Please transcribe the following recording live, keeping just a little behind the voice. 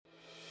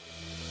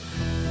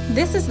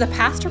This is the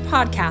Pastor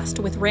Podcast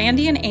with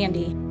Randy and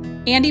Andy.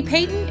 Andy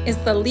Payton is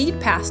the lead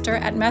pastor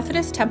at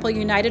Methodist Temple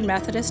United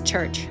Methodist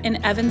Church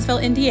in Evansville,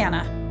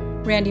 Indiana.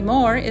 Randy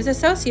Moore is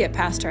associate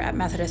pastor at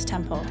Methodist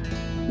Temple.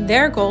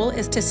 Their goal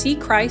is to see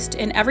Christ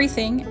in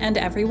everything and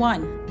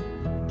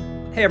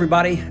everyone. Hey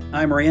everybody,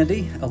 I'm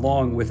Randy,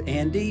 along with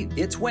Andy.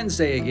 It's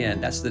Wednesday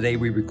again. That's the day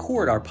we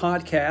record our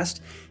podcast,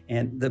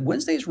 and the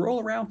Wednesdays roll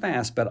around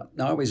fast, but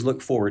I always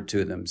look forward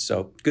to them.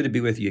 So good to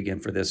be with you again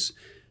for this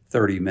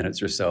 30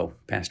 minutes or so,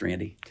 Pastor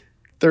Andy.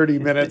 30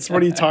 minutes?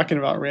 What are you talking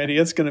about, Randy?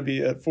 It's going to be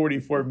a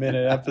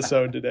 44-minute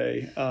episode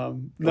today.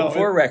 Going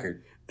for a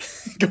record.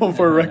 Going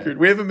for a record.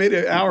 We haven't made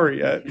an hour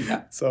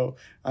yet, so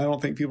I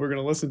don't think people are going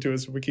to listen to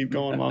us if we keep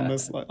going on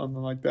this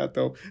like that,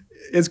 though.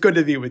 It's good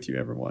to be with you,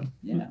 everyone.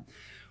 Yeah.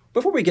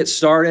 Before we get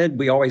started,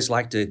 we always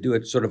like to do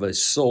it sort of a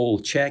soul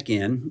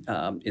check-in.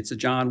 It's a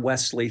John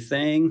Wesley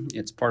thing.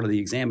 It's part of the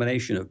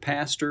examination of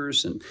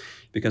pastors, and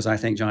because I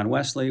think John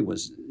Wesley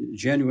was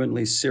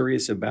genuinely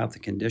serious about the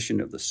condition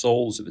of the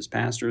souls of his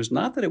pastors.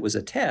 Not that it was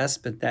a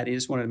test, but that he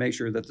just wanted to make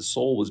sure that the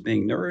soul was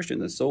being nourished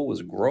and the soul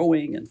was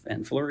growing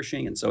and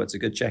flourishing, and so it's a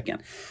good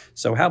check-in.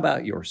 So how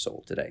about your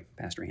soul today,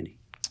 Pastor Andy?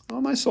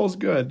 Well, my soul's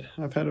good.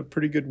 I've had a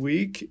pretty good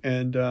week,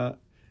 and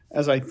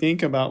as I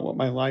think about what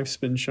my life's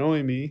been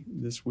showing me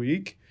this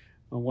week,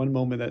 one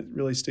moment that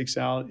really sticks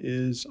out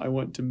is I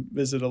went to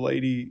visit a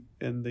lady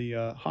in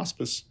the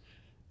hospice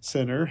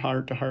center,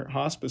 Heart to Heart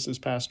Hospice, this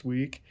past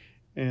week.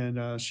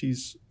 And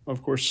she's,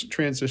 of course,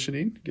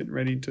 transitioning, getting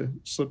ready to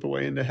slip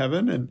away into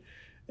heaven. And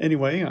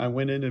anyway, I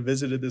went in and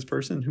visited this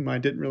person whom I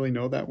didn't really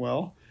know that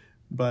well.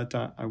 But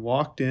I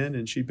walked in,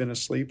 and she'd been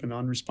asleep and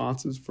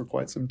unresponsive for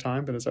quite some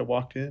time. But as I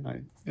walked in,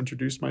 I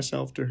introduced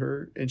myself to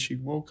her, and she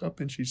woke up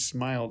and she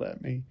smiled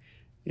at me.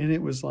 And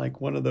it was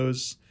like one of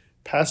those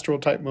pastoral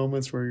type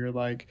moments where you're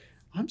like,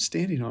 I'm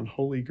standing on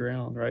holy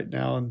ground right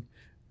now. And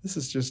this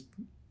is just,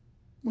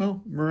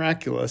 well,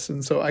 miraculous.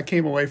 And so I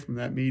came away from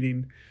that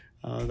meeting,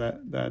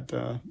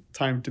 that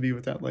time to be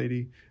with that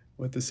lady,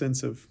 with the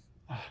sense of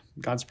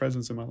God's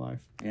presence in my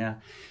life. Yeah.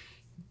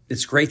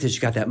 It's great that you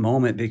got that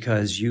moment,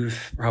 because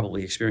you've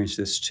probably experienced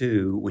this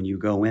too. When you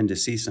go in to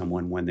see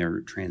someone when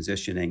they're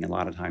transitioning, a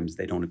lot of times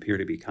they don't appear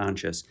to be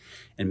conscious,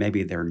 and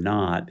maybe they're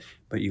not,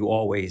 but you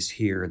always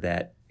hear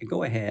that,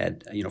 go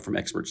ahead, from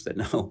experts that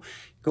know,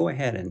 go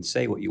ahead and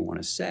say what you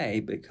want to say,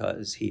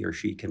 because he or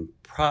she can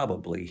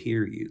probably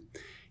hear you.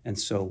 And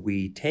so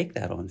we take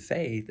that on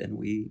faith, and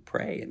we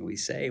pray, and we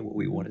say what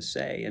we want to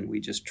say, and we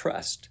just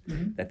trust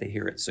that they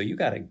hear it. So you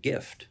got a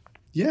gift.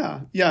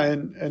 Yeah.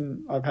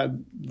 And I've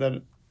had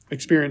that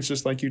experience,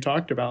 just like you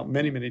talked about,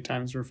 many, many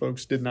times where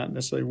folks did not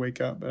necessarily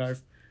wake up, but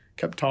I've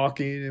kept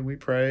talking, and we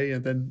pray.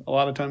 And then a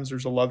lot of times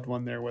there's a loved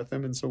one there with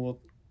them. And so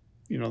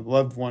the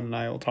loved one and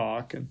I will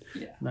talk and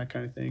that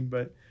kind of thing.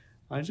 But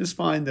I just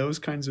find those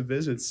kinds of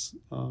visits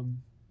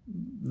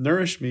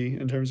nourish me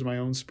in terms of my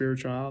own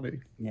spirituality.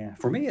 Yeah.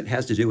 For me, it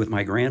has to do with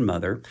my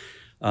grandmother.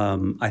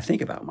 I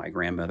think about my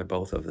grandmother,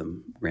 both of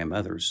them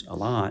grandmothers, a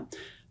lot.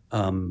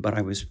 But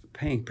I was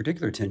paying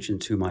particular attention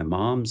to my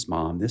mom's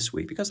mom this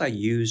week, because I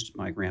used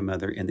my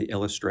grandmother in the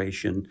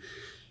illustration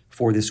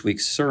for this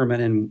week's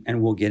sermon,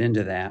 and we'll get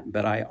into that.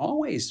 But I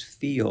always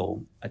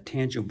feel a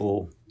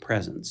tangible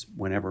presence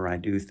whenever I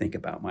do think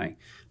about my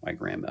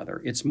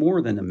grandmother. It's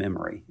more than a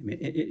memory. I mean,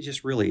 it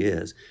just really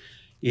is.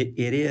 It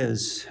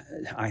is,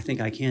 I think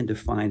I can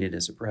define it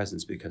as a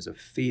presence, because a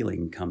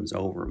feeling comes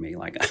over me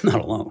like I'm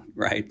not alone,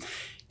 right?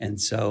 And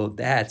so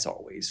that's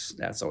always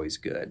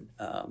good.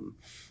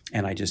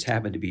 And I just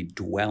happened to be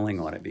dwelling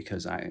on it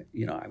because I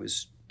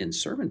was in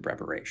sermon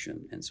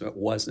preparation. And so it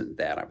wasn't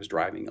that I was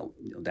driving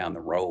down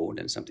the road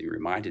and something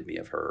reminded me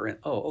of her and,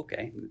 oh,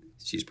 okay,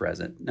 she's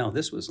present. No,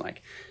 this was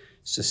like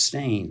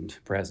sustained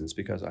presence,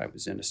 because I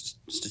was in a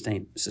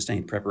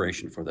sustained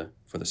preparation for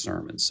the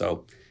sermon.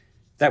 So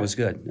that was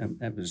good.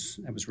 That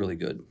was really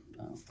good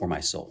for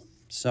my soul.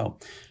 So,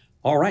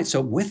 all right.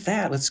 So with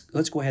that,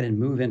 let's go ahead and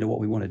move into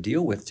what we want to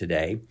deal with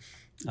today.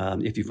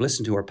 If you've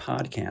listened to our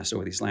podcast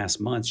over these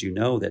last months, you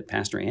know that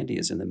Pastor Andy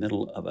is in the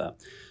middle of a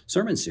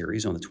sermon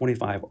series on the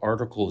 25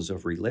 Articles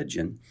of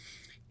Religion.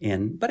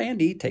 But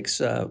Andy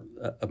takes a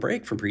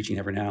break from preaching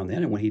every now and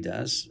then, and when he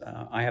does,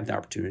 I have the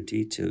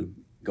opportunity to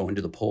go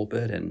into the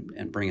pulpit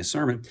and bring a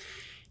sermon.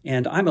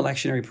 And I'm a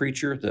lectionary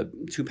preacher. The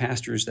two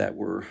pastors that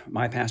were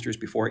my pastors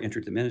before I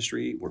entered the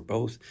ministry were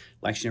both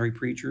lectionary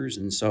preachers,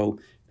 and so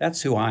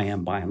that's who I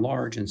am by and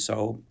large. And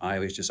so I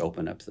always just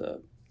open up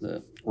the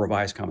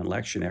Revised Common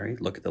Lectionary,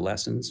 look at the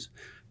lessons.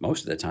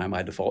 Most of the time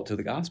I default to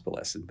the gospel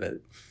lesson, but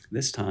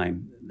this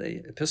time the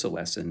epistle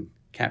lesson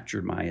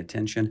captured my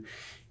attention,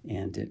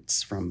 and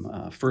it's from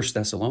 1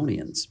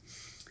 Thessalonians.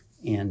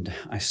 And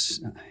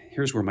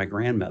here's where my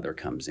grandmother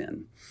comes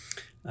in.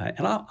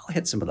 And I'll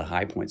hit some of the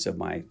high points of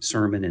my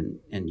sermon,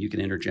 and you can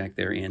interject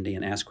there, Andy,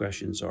 and ask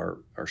questions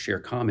or share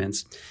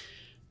comments.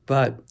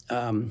 But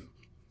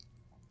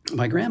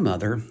my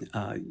grandmother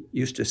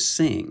used to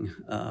sing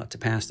to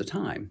pass the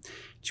time.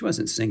 She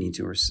wasn't singing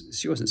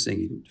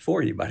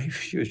for anybody.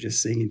 She was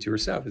just singing to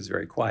herself. It was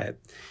very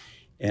quiet.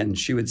 And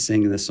she would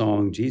sing the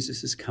song,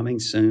 Jesus is coming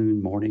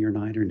soon, morning or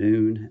night or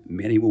noon.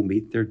 Many will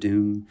meet their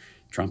doom.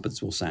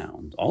 Trumpets will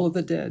sound. All of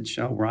the dead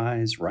shall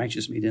rise.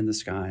 Righteous meet in the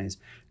skies.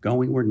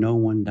 Going where no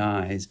one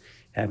dies.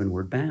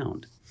 Heavenward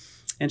bound.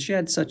 And she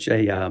had such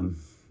a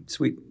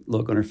sweet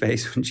look on her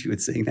face when she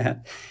would sing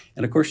that.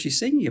 And of course, she's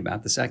singing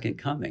about the second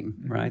coming,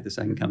 right? The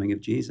second coming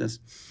of Jesus.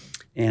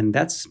 And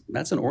that's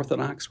an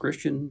Orthodox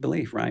Christian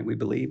belief, right? We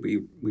believe,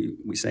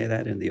 we say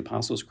that in the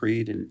Apostles'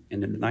 Creed and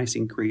in the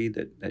Nicene Creed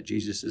that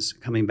Jesus is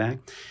coming back.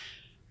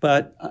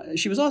 But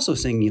she was also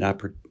singing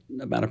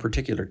about a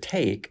particular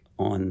take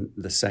on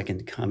the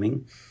second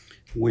coming,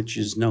 which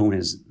is known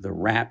as the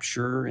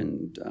Rapture.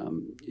 And,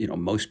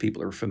 most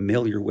people are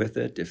familiar with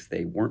it. If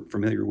they weren't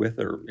familiar with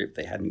it, or if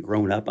they hadn't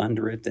grown up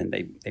under it, then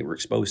they were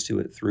exposed to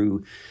it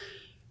through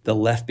the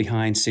Left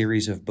Behind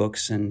series of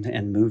books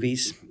and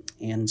movies.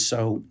 And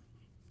so,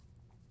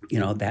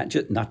 that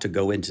just, not to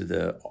go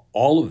into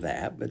all of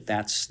that, but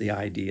that's the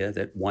idea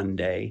that one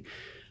day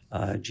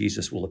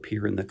Jesus will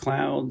appear in the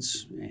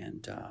clouds,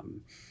 and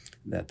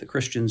that the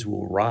Christians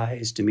will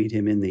rise to meet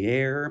him in the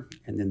air,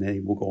 and then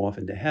they will go off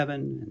into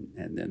heaven,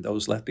 and then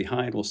those left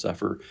behind will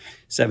suffer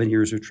 7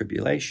 years of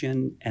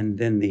tribulation, and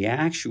then the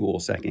actual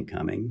second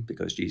coming,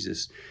 because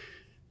Jesus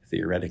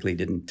theoretically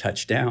didn't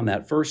touch down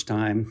that first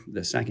time,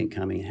 the second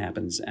coming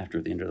happens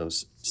after the end of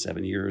those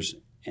 7 years,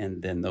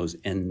 and then those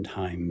end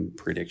time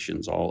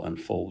predictions all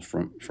unfold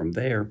from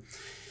there.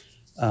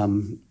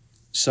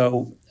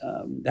 So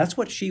that's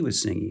what she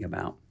was singing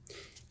about.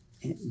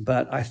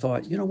 But I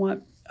thought, you know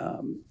what?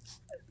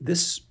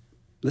 This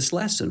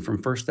lesson from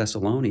 1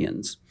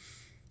 Thessalonians,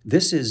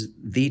 this is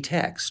the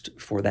text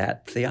for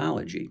that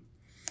theology.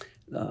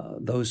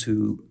 Those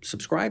who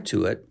subscribe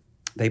to it,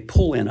 they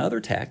pull in other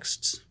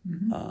texts,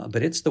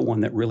 but it's the one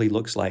that really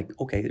looks like,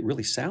 okay, it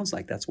really sounds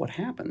like that's what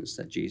happens,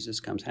 that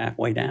Jesus comes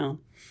halfway down,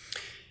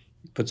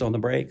 puts on the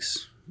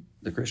brakes,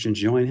 the Christians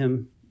join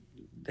him,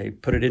 they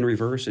put it in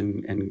reverse,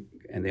 and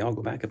they all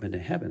go back up into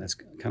heaven. That's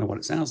kind of what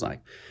it sounds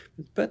like.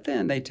 But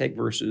then they take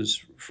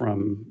verses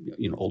from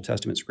Old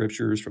Testament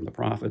scriptures, from the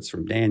prophets,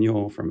 from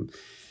Daniel, from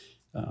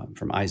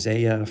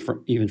Isaiah,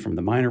 even from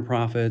the minor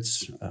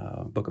prophets,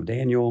 book of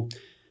Daniel,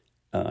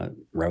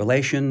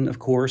 Revelation, of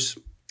course,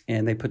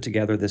 and they put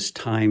together this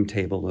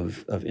timetable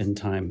of end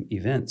time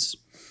events.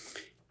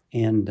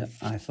 And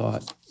I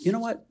thought, you know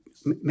what?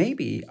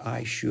 Maybe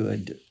I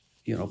should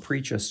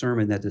preach a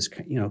sermon that is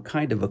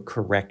kind of a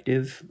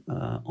corrective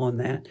on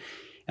that.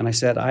 And I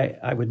said,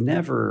 I would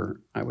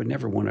never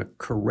want to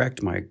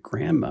correct my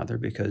grandmother,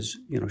 because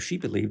she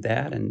believed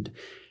that, and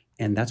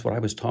that's what I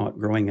was taught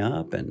growing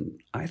up. And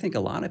I think a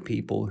lot of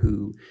people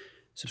who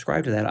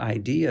subscribe to that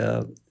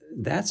idea,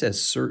 that's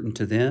as certain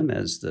to them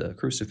as the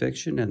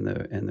crucifixion and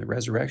the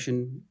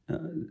resurrection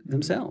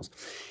themselves.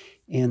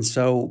 And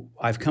so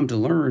I've come to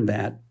learn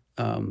that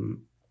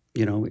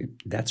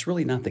that's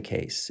really not the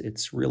case.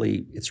 It's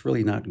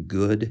really not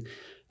good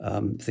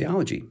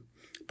theology.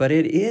 But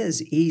it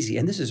is easy,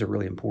 and this is a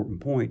really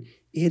important point,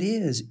 it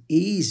is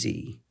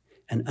easy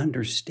and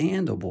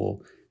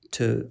understandable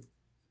to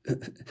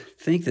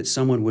think that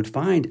someone would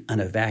find an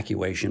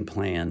evacuation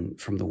plan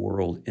from the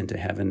world into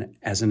heaven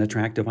as an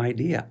attractive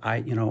idea.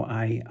 I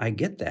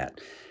get that.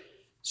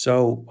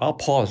 So I'll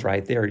pause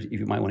right there.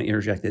 You might want to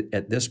interject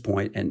at this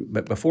point,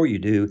 but before you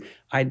do,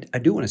 I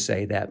do want to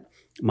say that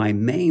my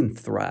main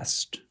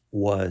thrust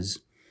was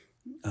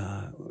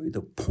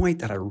the point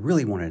that I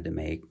really wanted to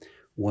make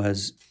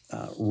was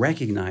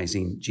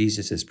recognizing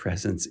Jesus'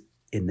 presence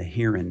in the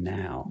here and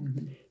now,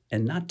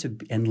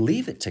 and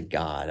leave it to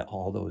God,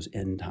 all those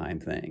end time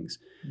things.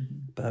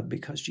 But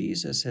because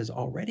Jesus has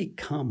already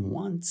come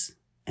once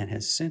and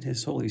has sent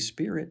his Holy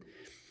Spirit,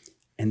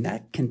 and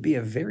that can be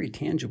a very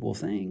tangible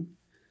thing,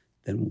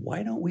 then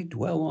why don't we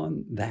dwell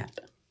on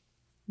that?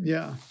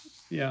 Yeah.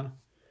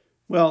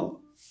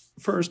 Well,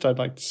 first, I'd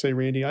like to say,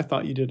 Randy, I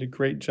thought you did a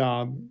great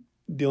job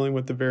dealing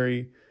with the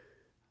very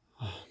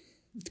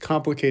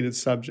complicated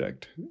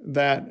subject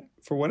that,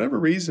 for whatever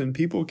reason,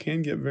 people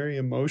can get very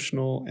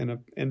emotional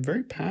and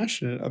very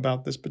passionate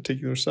about this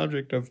particular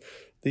subject of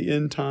the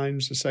end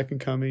times, the second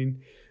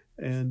coming.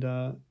 And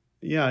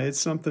it's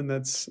something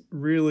that's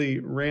really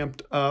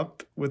ramped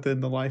up within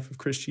the life of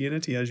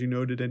Christianity, as you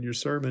noted in your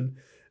sermon,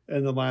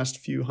 in the last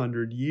few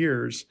hundred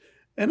years.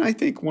 And I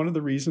think one of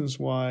the reasons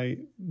why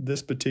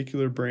this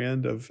particular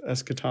brand of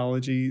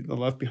eschatology, the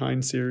Left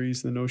Behind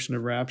series, the notion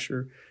of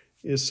rapture,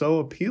 is so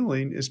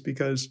appealing is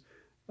because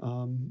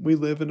we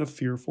live in a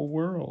fearful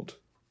world.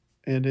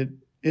 And it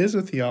is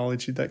a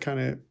theology that kind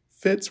of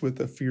fits with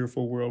the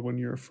fearful world when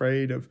you're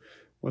afraid of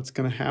what's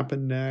going to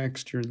happen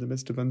next. You're in the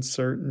midst of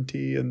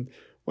uncertainty. And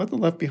what the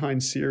Left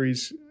Behind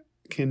series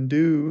can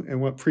do, and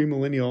what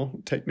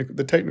premillennial,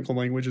 the technical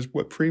language is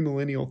what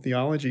premillennial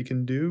theology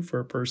can do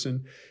for a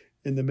person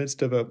in the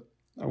midst of a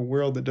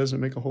world that doesn't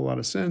make a whole lot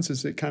of sense,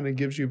 is it kind of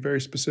gives you a very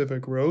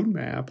specific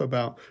roadmap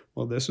about,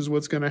 well, this is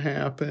what's going to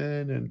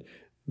happen, and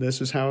this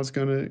is how it's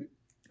going to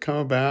come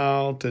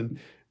about.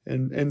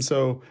 And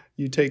so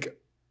you take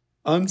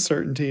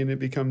uncertainty and it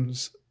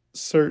becomes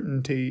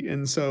certainty.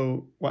 And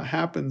so what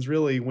happens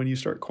really when you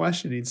start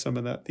questioning some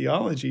of that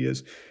theology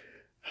is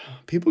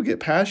people get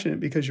passionate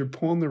because you're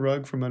pulling the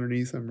rug from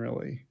underneath them,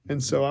 really.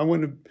 And so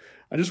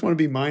I just want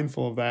to be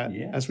mindful of that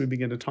as we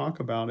begin to talk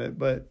about it.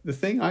 But the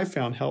thing I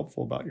found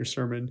helpful about your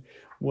sermon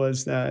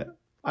was that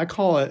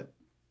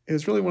it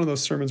was really one of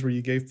those sermons where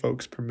you gave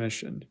folks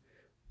permission.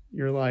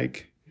 You're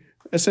like,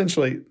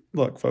 essentially,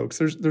 look, folks,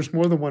 there's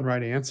more than one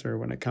right answer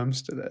when it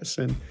comes to this.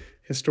 And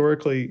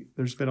historically,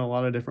 there's been a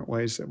lot of different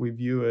ways that we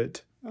view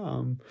it.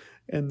 And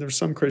there's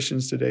some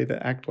Christians today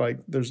that act like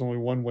there's only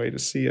one way to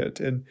see it.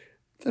 And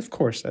of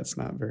course, that's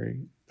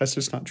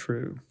just not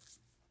true.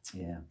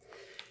 Yeah.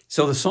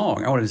 So the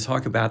song, I wanted to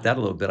talk about that a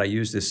little bit. I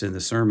used this in the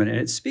sermon, and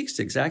it speaks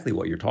to exactly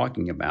what you're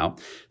talking about.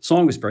 The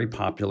song was very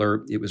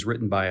popular. It was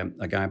written by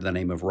a guy by the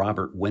name of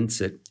Robert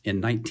Winsett in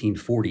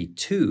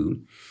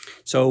 1942.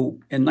 So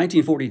in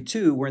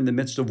 1942, we're in the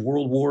midst of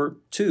World War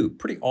II,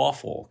 pretty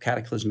awful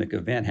cataclysmic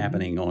event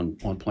happening on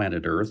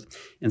planet Earth.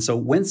 And so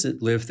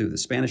Winsett lived through the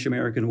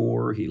Spanish-American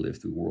War. He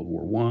lived through World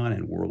War I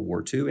and World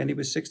War II, and he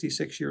was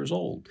 66 years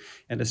old.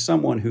 And as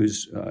someone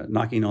who's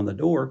knocking on the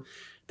door,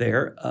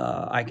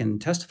 I can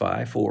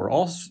testify for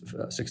all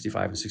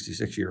 65 and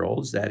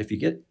 66-year-olds that if you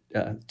get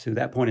to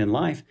that point in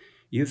life,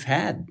 you've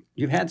had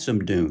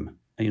some doom.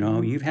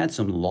 You've had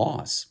some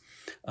loss,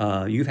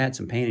 you've had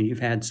some pain, and you've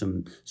had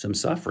some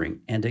suffering.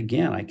 And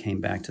again, I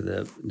came back to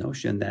the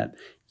notion that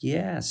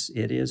yes,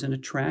 it is an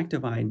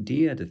attractive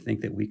idea to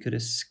think that we could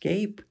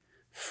escape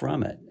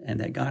from it, and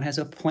that God has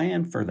a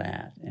plan for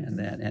that,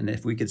 and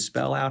if we could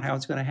spell out how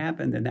it's going to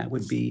happen, then that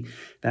would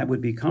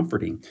be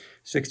comforting.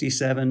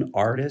 67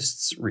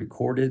 artists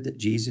recorded that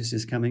Jesus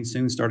is coming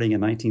soon, starting in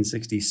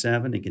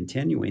 1967 and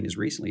continuing as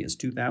recently as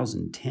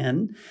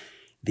 2010.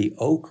 The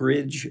Oak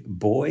Ridge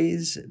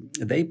Boys,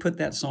 they put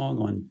that song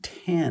on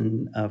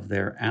 10 of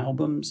their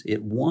albums.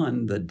 It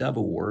won the Dove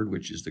Award,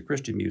 which is the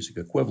Christian music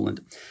equivalent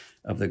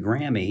of the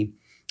Grammy,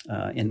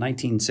 in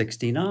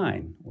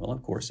 1969. Well,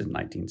 of course, in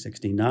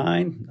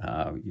 1969,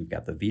 you've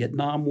got the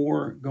Vietnam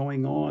War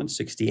going on.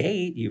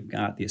 68, you've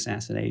got the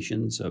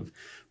assassinations of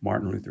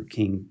Martin Luther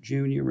King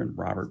Jr. and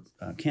Robert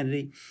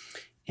Kennedy.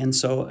 And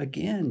so,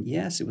 again,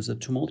 yes, it was a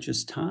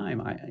tumultuous time.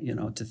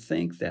 To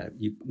think that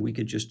we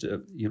could just,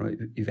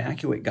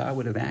 evacuate, God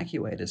would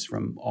evacuate us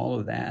from all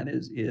of that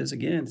is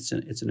again,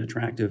 it's an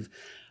attractive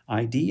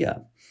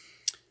idea.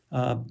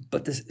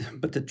 But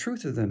the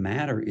truth of the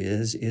matter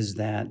is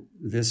that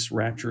this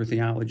rapture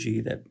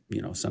theology that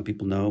some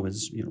people know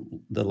as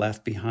the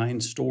Left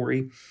Behind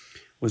story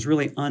was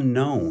really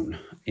unknown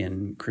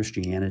in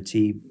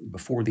Christianity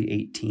before the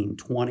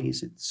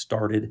 1820s. It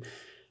started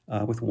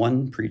with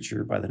one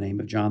preacher by the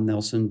name of John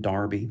Nelson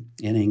Darby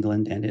in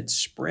England, and it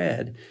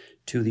spread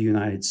to the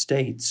United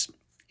States.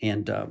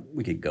 And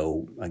we could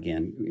go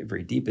again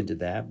very deep into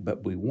that,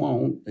 but we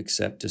won't,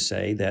 except to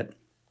say that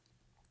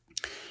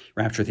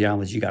Rapture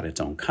theology got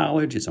its own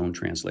college, its own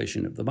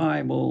translation of the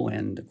Bible,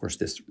 and of course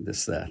this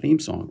theme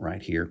song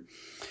right here.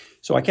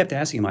 So I kept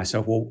asking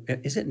myself, well,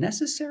 is it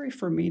necessary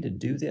for me to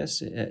do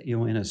this,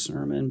 in a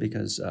sermon?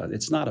 Because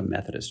it's not a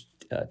Methodist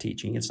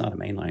teaching, it's not a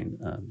mainline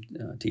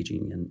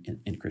teaching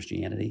in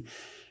Christianity.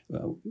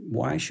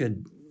 Why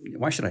should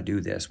I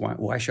do this?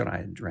 Why should I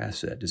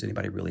address it? Does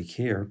anybody really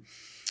care?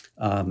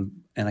 And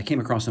I came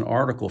across an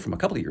article from a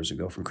couple of years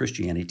ago from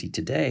Christianity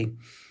Today.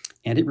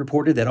 And it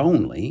reported that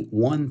only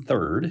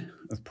 1/3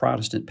 of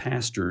Protestant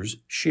pastors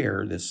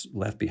share this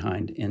Left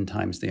Behind end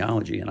times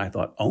theology. And I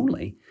thought,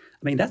 only?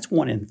 I mean, that's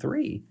 1 in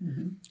 3.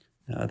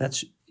 Mm-hmm.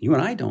 That's you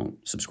and I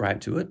don't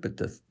subscribe to it, but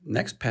the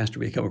next pastor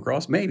we come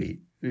across, maybe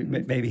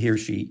he or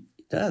she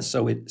does.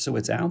 So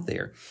it's out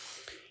there.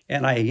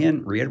 And I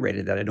again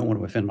reiterated that I don't want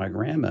to offend my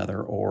grandmother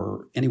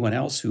or anyone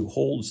else who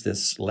holds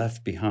this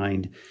Left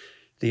Behind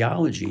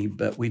theology,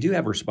 but we do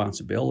have a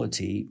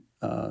responsibility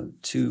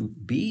to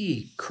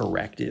be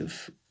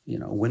corrective,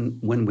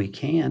 when we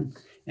can,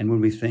 and when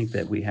we think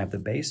that we have the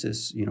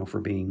basis, for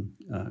being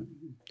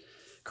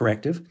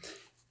corrective.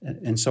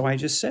 And so I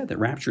just said that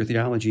rapture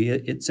theology,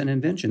 it's an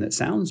invention that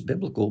sounds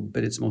biblical,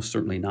 but it's most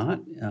certainly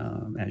not.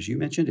 As you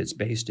mentioned, it's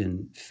based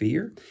in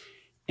fear,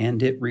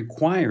 and it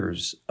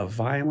requires a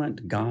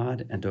violent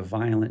God and a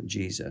violent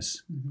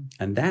Jesus. Mm-hmm.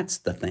 And that's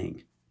the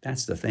thing.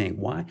 That's the thing.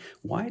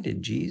 Why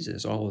did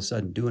Jesus all of a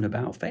sudden do an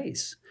about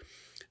face?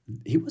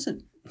 He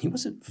wasn't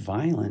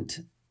violent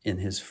in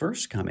his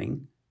first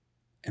coming,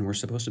 and we're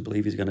supposed to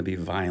believe he's going to be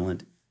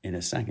violent in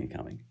his second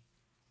coming.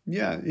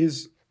 Yeah,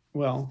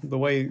 the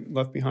way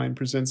Left Behind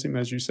presents him,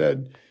 as you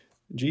said,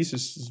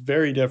 Jesus is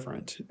very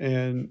different,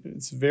 and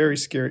it's very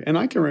scary. And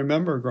I can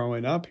remember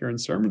growing up hearing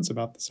sermons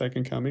about the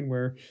second coming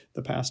where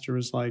the pastor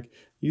was like,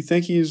 you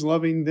think he is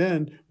loving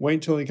then, wait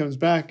until he comes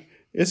back.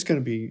 It's going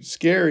to be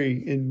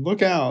scary and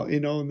look out,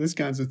 and these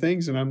kinds of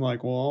things. And I'm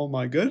like, well, oh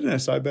my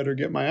goodness, I better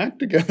get my act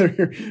together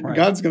here. Right.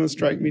 God's going to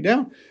strike me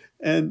down.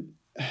 And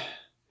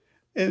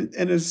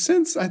in a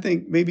sense, I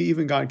think maybe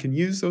even God can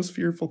use those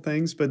fearful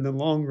things, but in the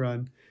long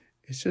run,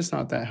 it's just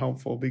not that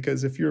helpful,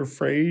 because if you're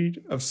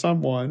afraid of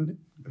someone,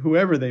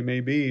 whoever they may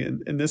be,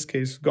 in this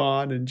case,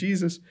 God and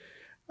Jesus,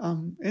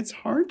 it's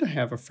hard to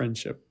have a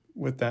friendship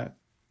with that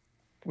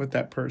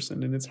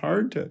person, and it's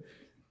hard to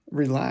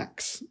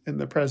relax in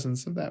the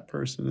presence of that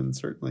person. And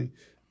certainly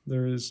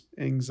there is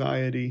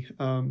anxiety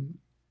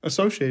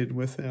associated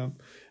with them.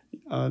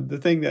 The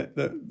thing that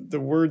the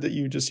word that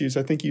you just used,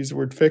 I think you used the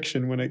word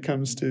fiction when it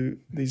comes to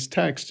these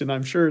texts, and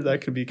I'm sure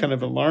that could be kind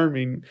of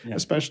alarming,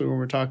 especially when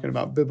we're talking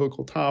about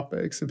biblical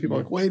topics, and people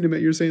are like, wait a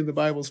minute, you're saying the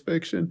Bible's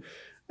fiction?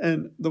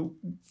 And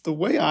the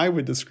way I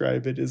would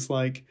describe it is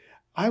like,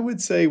 I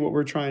would say what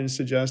we're trying to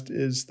suggest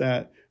is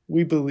that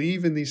we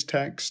believe in these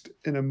texts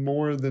in a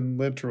more than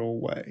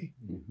literal way.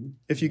 Mm-hmm.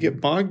 If you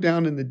get bogged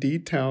down in the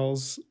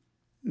details,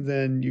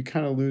 then you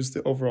kind of lose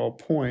the overall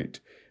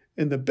point.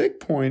 And the big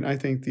point I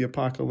think the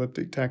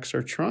apocalyptic texts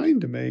are trying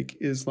to make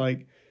is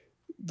like,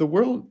 the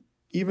world,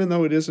 even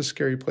though it is a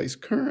scary place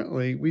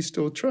currently, we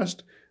still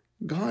trust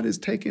God is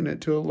taking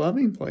it to a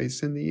loving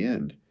place in the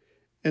end.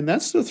 And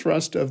that's the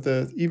thrust of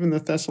even the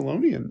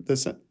Thessalonian,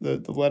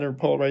 the letter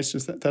Paul writes to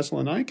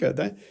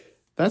Thessalonica.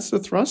 That's the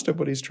thrust of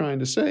what he's trying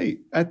to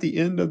say. At the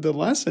end of the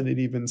lesson, it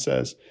even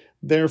says,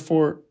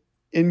 therefore,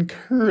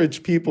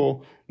 encourage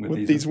people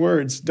with these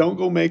words. Don't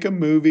go make a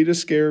movie to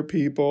scare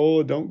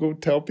people. Don't go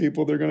tell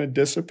people they're going to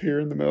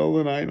disappear in the middle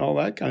of the night and all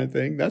that kind of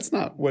thing. That's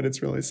not what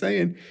it's really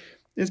saying.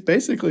 It's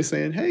basically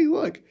saying, hey,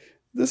 look,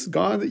 this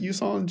God that you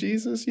saw in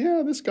Jesus,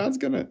 this God's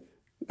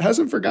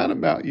hasn't forgotten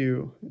about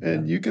you.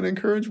 And you can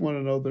encourage one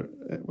another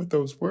with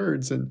those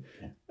words. And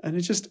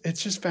it's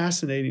just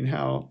fascinating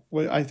how,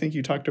 what I think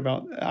you talked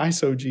about,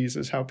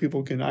 eisegesis, how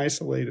people can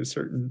isolate a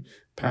certain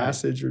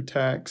passage or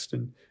text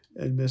and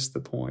miss the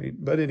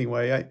point. But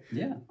anyway,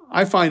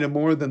 I find a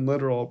more than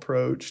literal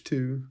approach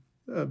to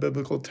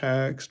biblical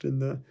text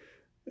and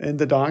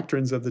the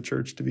doctrines of the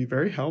church to be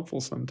very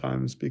helpful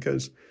sometimes,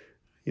 because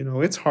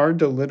it's hard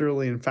to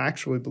literally and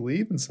factually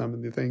believe in some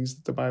of the things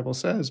that the Bible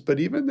says. But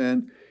even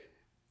then,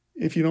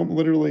 if you don't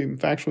literally and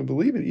factually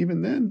believe it,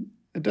 even then,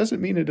 it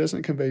doesn't mean it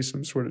doesn't convey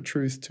some sort of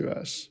truth to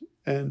us.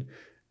 And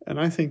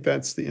I think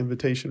that's the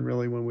invitation,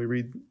 really, when we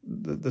read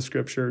the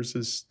scriptures,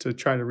 is to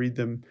try to read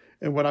them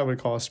in what I would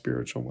call a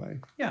spiritual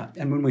way. Yeah,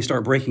 and when we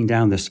start breaking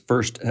down this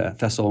first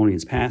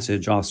Thessalonians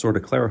passage, I'll sort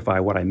of clarify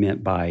what I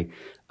meant by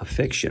a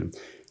fiction.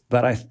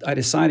 But I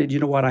decided, you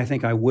know what, I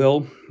think I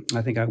will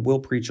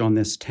preach on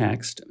this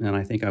text, and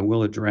I think I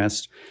will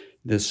address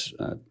this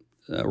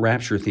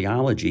rapture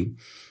theology,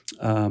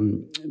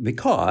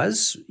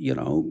 because,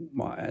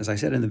 as I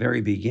said in the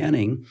very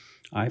beginning,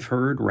 I've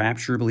heard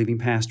rapture-believing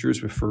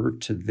pastors refer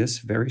to this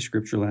very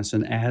scripture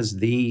lesson as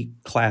the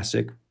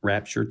classic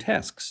rapture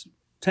text.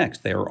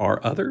 There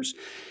are others.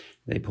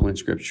 They pull in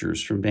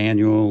scriptures from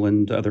Daniel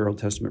and other Old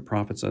Testament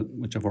prophets,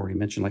 which I've already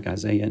mentioned, like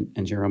Isaiah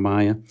and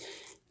Jeremiah,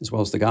 as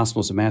well as the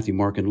Gospels of Matthew,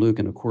 Mark, and Luke,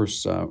 and of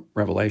course,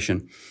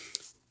 Revelation.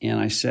 And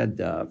I said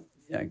a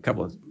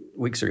couple of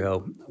weeks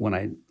ago,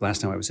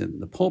 last time I was in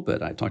the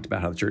pulpit, I talked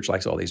about how the church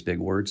likes all these big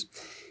words.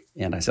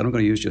 And I said, I'm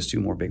going to use just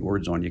two more big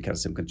words on you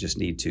because I'm going to just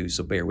need to,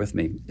 so bear with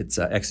me. It's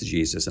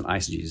exegesis and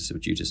eisegesis,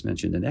 which you just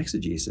mentioned. And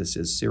exegesis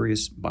is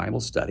serious Bible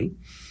study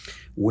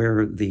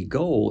where the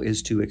goal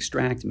is to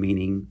extract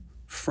meaning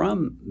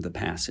from the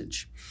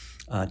passage,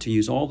 to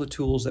use all the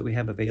tools that we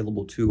have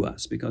available to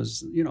us,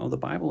 because, the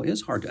Bible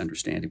is hard to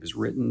understand. It was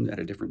written at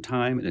a different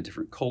time, in a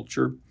different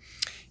culture,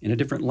 in a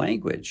different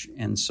language.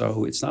 And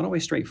so it's not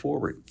always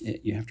straightforward.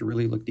 You have to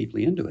really look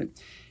deeply into it.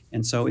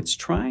 And so it's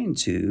trying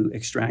to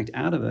extract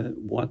out of it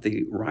what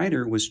the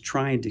writer was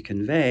trying to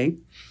convey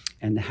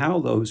and how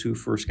those who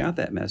first got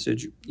that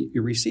message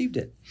received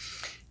it.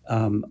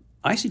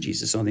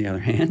 Eisegesis, on the other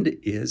hand,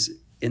 is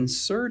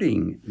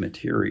inserting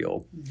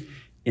material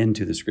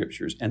into the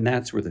scriptures. And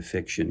that's where the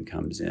fiction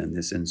comes in,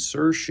 this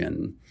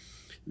insertion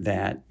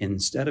that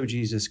instead of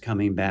Jesus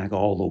coming back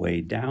all the way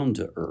down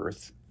to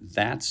earth,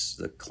 that's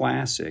the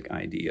classic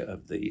idea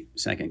of the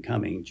second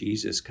coming.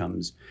 Jesus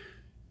comes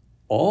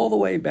all the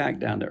way back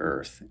down to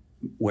earth,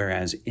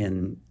 whereas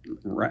in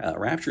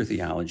rapture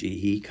theology,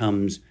 he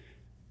comes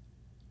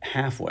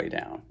halfway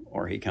down,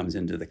 or he comes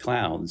into the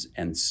clouds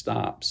and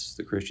stops.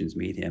 The Christians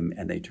meet him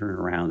and they turn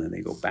around and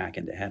they go back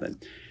into heaven.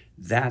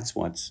 That's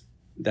what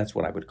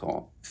I would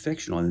call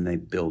fictional, and then they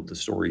build the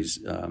stories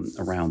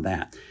around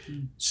that.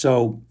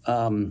 So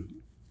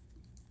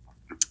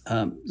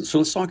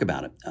let's talk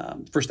about it.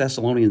 1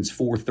 Thessalonians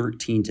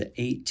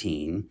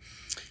 4:13-18.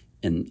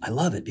 And I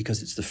love it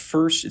because it's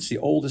the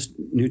oldest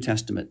New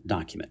Testament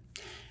document.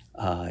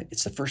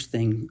 It's the first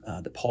thing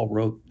that Paul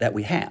wrote that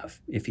we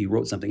have. If he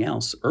wrote something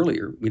else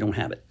earlier, we don't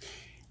have it.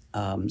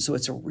 So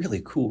it's a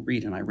really cool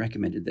read, and I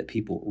recommended that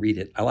people read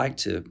it. I like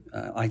to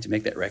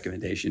make that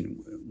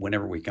recommendation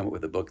whenever we come up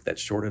with a book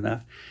that's short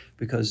enough,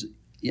 because,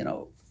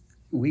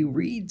 we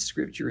read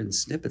scripture in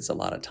snippets a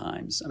lot of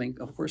times. I mean,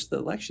 of course,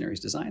 the lectionary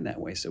is designed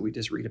that way, so we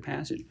just read a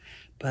passage.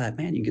 But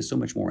man, you can get so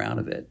much more out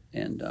of it.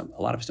 And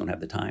a lot of us don't have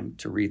the time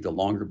to read the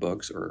longer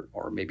books or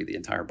maybe the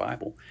entire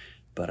Bible.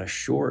 But a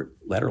short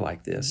letter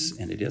like this,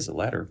 and it is a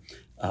letter,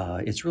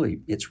 it's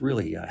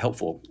really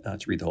helpful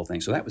to read the whole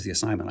thing. So that was the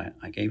assignment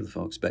I gave the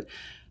folks. But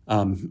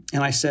and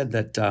I said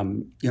that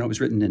it was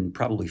written in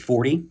probably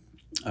 40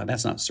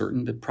 That's not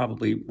certain, but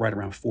probably right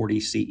around 40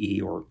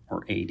 CE or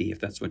AD, if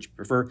that's what you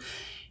prefer.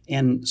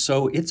 And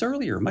so it's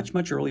earlier, much,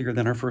 much earlier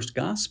than our first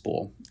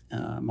gospel.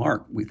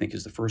 Mark, we think,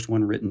 is the first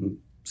one written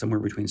somewhere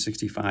between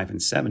 65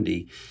 and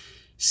 70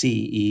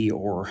 CE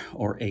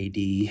or AD.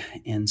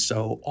 And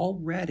so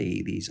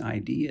already these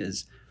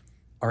ideas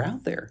are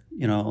out there.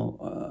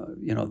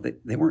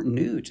 They weren't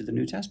new to the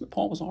New Testament.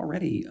 Paul was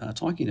already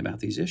talking about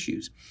these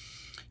issues.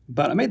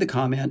 But I made the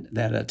comment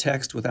that a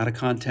text without a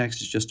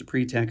context is just a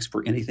pretext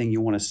for anything you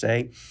want to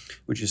say,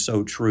 which is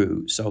so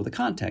true. So the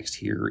context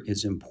here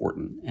is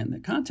important. And the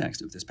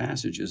context of this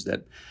passage is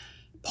that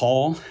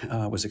Paul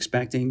was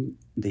expecting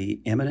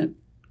the imminent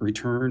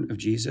return of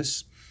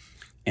Jesus,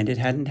 and it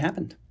hadn't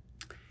happened.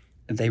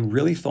 They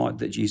really thought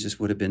that Jesus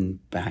would have been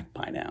back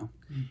by now,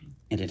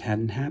 and it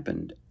hadn't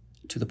happened,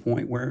 to the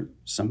point where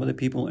some of the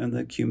people in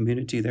the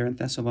community there in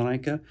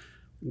Thessalonica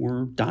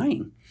were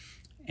dying.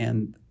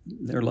 And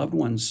their loved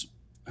ones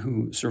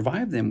who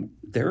survived them,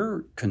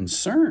 they're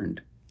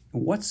concerned.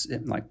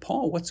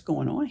 Paul, what's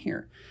going on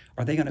here?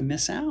 Are they going to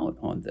miss out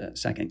on the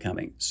second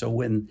coming? So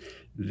when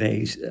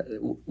they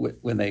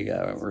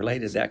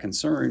related that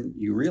concern,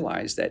 you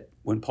realize that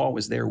when Paul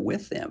was there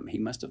with them, he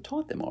must have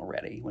taught them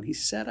already. When he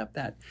set up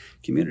that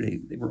community,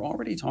 they were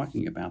already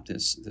talking about the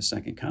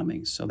second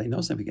coming. So they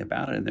know something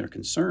about it, and they're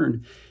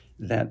concerned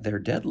that their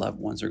dead loved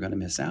ones are going to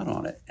miss out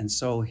on it. And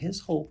so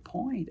his whole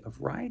point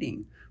of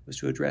writing was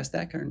to address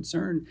that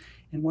concern.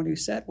 And what he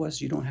said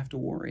was, you don't have to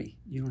worry.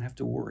 You don't have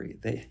to worry.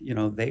 They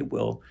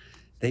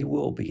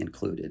will be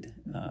included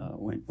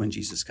when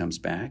Jesus comes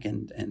back,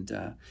 and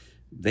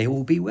they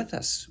will be with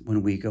us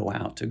when we go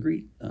out to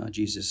greet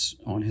Jesus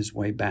on his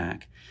way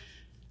back.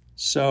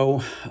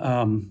 So,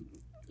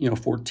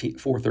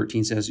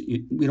 4:13 says,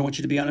 we don't want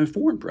you to be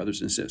uninformed,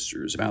 brothers and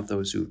sisters, about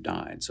those who have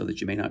died, so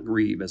that you may not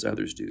grieve as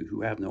others do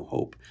who have no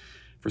hope.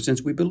 For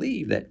since we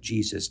believe that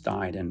Jesus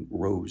died and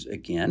rose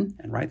again,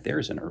 and right there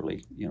is an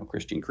early,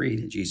 Christian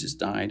creed, Jesus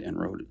died and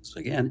rose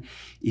again,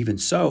 even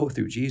so,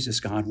 through Jesus,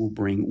 God will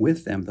bring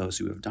with them those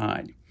who have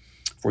died.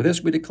 For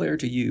this we declare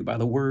to you by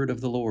the word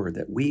of the Lord,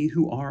 that we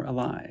who are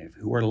alive,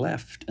 who are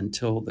left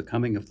until the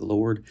coming of the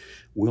Lord,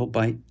 will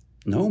by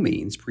no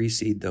means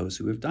precede those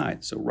who have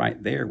died. So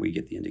right there we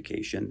get the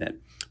indication that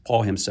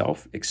Paul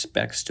himself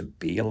expects to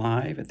be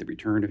alive at the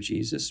return of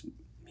Jesus.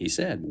 He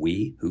said,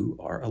 we who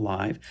are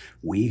alive,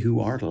 we who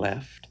are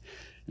left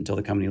until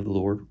the coming of the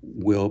Lord,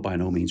 will by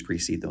no means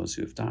precede those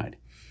who have died.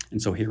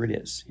 And so here it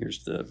is.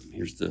 Here's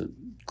the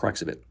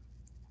crux of it.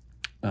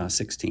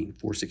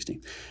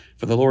 4:16.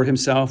 For the Lord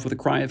himself, with a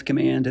cry of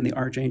command and the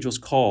archangel's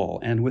call,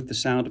 and with the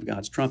sound of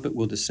God's trumpet,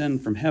 will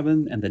descend from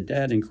heaven, and the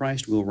dead in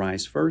Christ will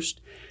rise first.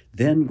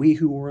 Then we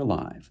who are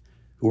alive,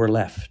 who are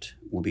left,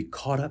 will be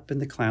caught up in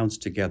the clouds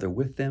together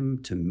with them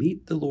to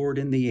meet the Lord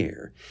in the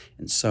air.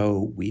 And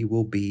so we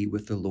will be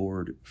with the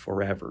Lord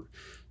forever.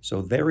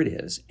 So there it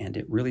is. And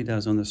it really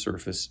does on the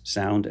surface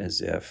sound as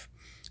if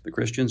the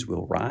Christians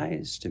will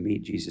rise to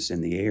meet Jesus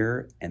in the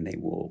air, and they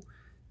will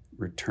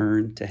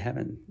return to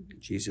heaven.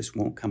 Jesus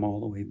won't come all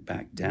the way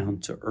back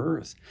down to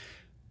earth.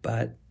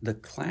 But the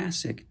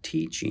classic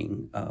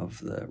teaching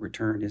of the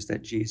return is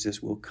that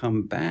Jesus will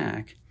come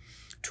back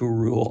to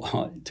rule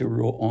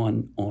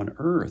on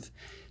earth.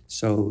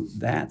 So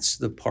that's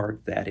the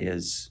part that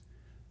is,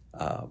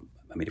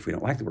 if we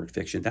don't like the word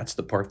fiction, that's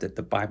the part that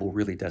the Bible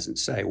really doesn't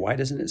say. Why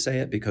doesn't it say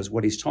it? Because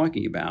what he's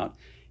talking about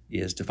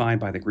is defined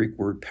by the Greek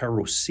word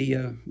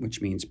parousia,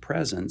 which means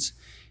presence,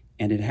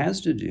 and it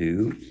has to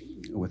do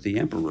with the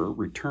emperor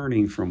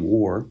returning from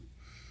war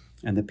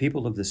and the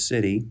people of the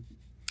city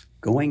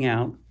going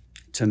out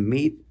to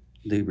meet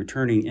the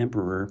returning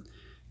emperor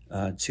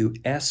to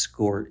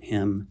escort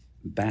him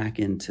back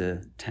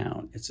into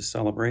town. It's a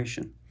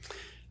celebration.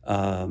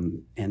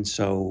 And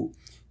so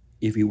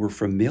if you were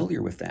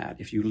familiar with that,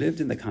 if you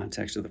lived in the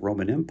context of the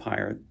Roman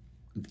Empire,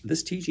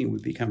 this teaching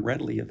would become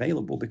readily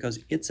available because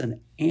it's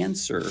an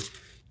answer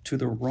to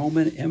the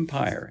Roman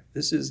Empire.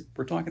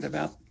 We're talking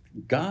about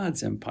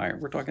God's empire.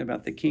 We're talking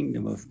about the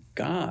kingdom of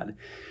God.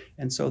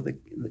 And so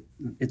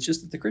it's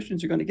just that the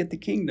Christians are going to get the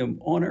kingdom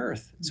on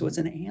earth. So it's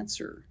an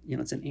answer.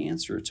 It's an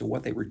answer to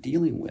what they were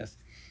dealing with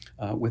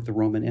the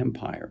Roman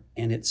Empire.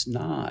 And it's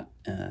not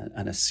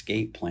an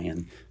escape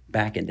plan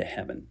back into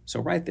heaven.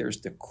 So right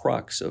there's the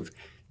crux of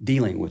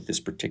dealing with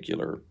this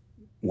particular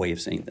way of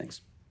saying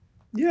things.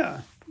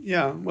 Yeah.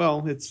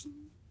 Well, it's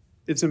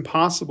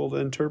impossible to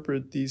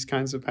interpret these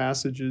kinds of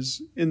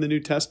passages in the New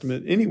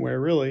Testament anywhere,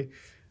 really,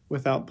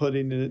 without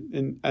putting it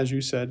in, as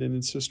you said, in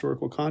its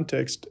historical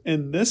context.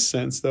 In this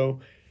sense, though,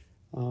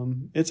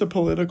 it's a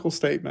political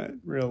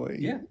statement, really.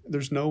 Yeah.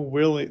 There's no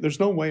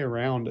way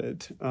around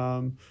it.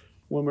 When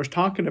we're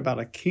talking about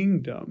a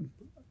kingdom,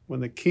 when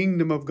the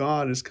kingdom of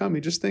God is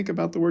coming, just think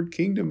about the word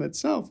kingdom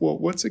itself. Well,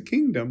 what's a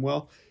kingdom?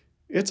 Well,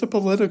 it's a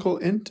political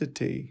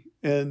entity.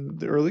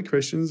 And the early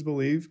Christians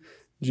believe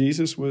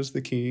Jesus was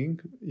the king.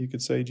 You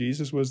could say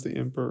Jesus was the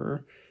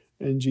emperor.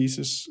 and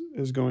Jesus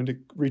is going to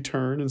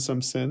return in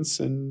some sense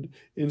and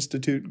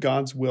institute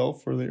God's will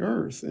for the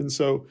earth. And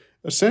so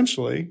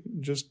essentially,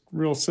 just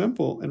real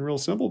simple, in real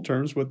simple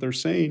terms, what they're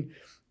saying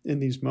in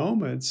these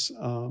moments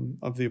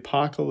of the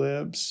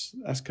apocalypse,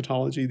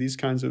 eschatology, these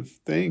kinds of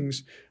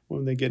things,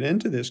 when they get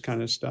into this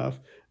kind of stuff,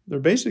 they're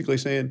basically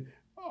saying,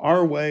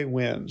 our way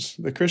wins.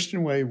 The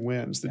Christian way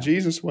wins. The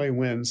Jesus way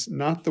wins,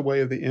 not the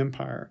way of the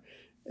empire.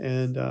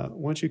 And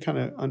once you kind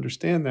of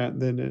understand that,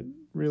 then it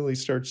really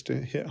starts to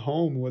hit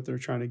home what they're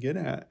trying to get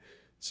at.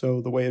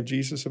 So the way of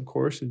Jesus, of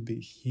course, would be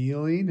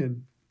healing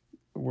and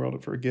a world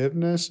of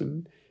forgiveness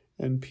and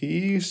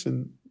peace.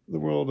 And the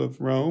world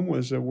of Rome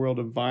was a world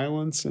of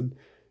violence and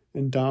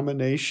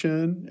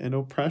domination and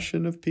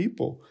oppression of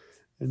people.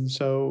 And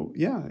so,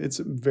 yeah, it's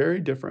a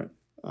very different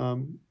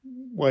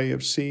way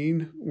of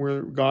seeing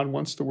where God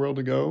wants the world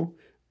to go,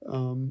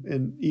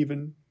 and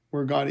even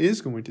where God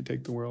is going to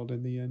take the world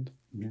in the end.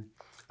 Yeah.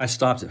 I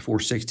stopped at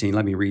 4:16.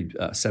 Let me read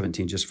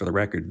 17 just for the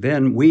record.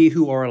 Then we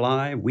who are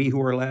alive, we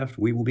who are left,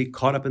 we will be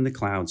caught up in the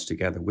clouds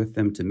together with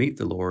them to meet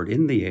the Lord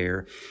in the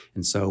air,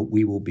 and so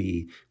we will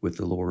be with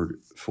the Lord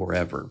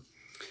forever.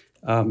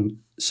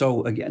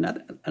 So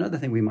again, another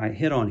thing we might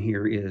hit on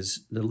here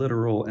is the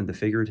literal and the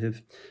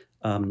figurative,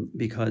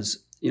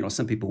 because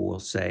some people will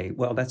say,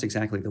 well, that's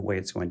exactly the way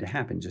it's going to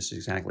happen, just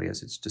exactly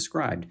as it's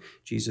described.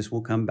 Jesus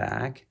will come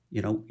back.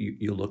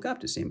 You look up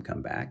to see him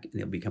come back, and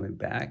he'll be coming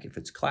back. If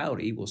it's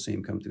cloudy, we'll see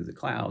him come through the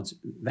clouds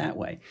that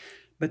way.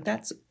 But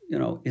that's,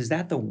 is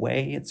that the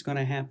way it's going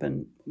to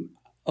happen?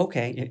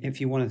 Okay,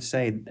 if you want to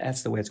say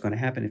that's the way it's going to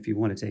happen, if you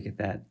want to take it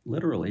that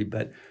literally,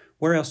 but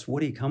where else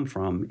would he come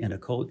from in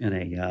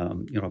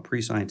a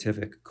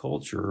pre-scientific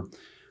culture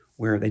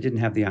where they didn't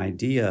have the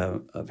idea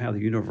of how the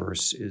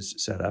universe is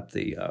set up,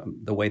 the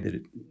way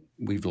that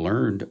we've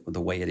learned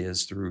the way it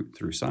is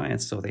through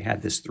science? So they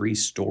had this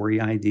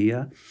 3-story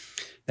idea.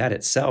 That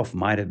itself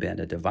might have been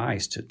a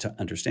device to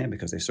understand,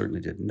 because they certainly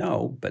didn't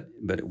know, but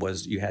it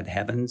was, you had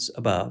heavens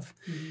above,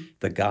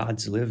 the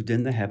gods lived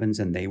in the heavens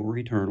and they were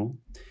eternal.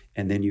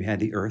 And then you had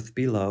the earth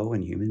below,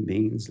 and human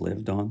beings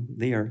lived on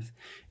the earth.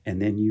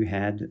 And then you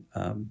had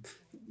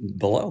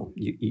below,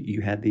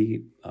 you had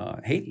the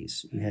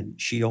Hades, you had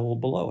Sheol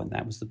below, and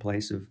that was the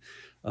place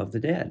of the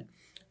dead.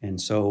 And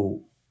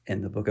so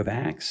in the book of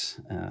Acts,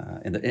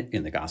 in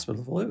the Gospel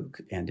of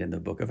Luke and in the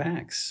book of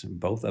Acts,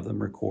 both of them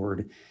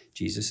record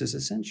Jesus'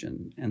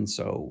 ascension. And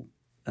so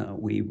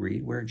we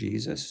read where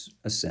Jesus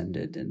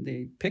ascended, and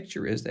the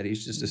picture is that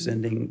he's just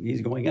ascending,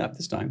 he's going up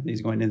this time,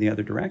 he's going in the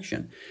other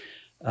direction.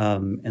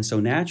 And so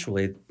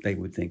naturally, they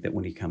would think that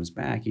when he comes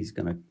back, he's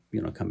going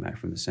to come back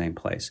from the same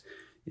place.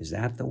 Is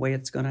that the way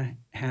it's going to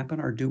happen,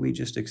 or do we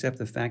just accept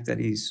the fact that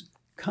he's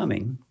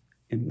coming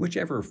in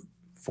whichever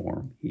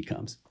form he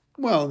comes?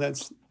 Well,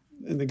 that's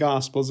in the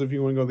Gospels. If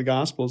you want to go to the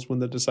Gospels, when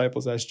the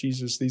disciples asked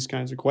Jesus these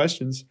kinds of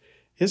questions,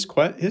 his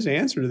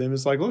answer to them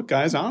is like, "Look,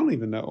 guys, I don't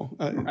even know.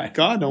 Right.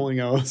 God only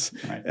knows."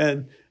 Right.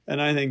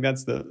 And I think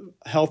that's the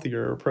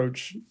healthier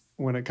approach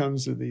when it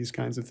comes to these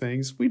kinds of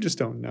things. We just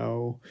don't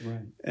know.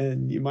 Right.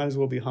 And you might as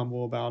well be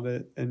humble about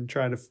it and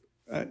try to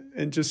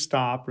and just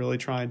stop really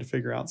trying to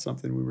figure out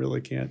something we really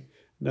can't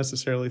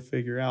necessarily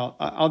figure out.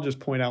 I'll just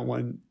point out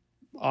one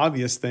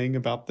obvious thing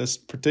about this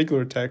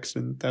particular text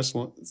in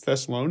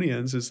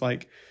Thessalonians is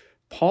like,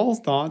 Paul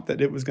thought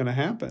that it was going to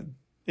happen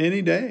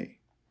any day.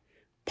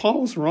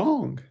 Paul's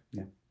wrong.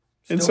 Yeah.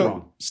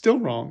 Still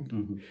wrong.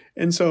 Mm-hmm.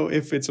 And so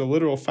if it's a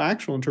literal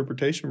factual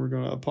interpretation we're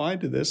going to apply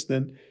to this,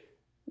 then,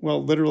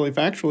 well, literally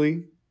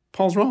factually,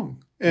 Paul's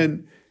wrong.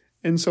 And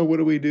so what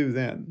do we do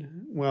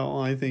then? Well,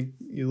 I think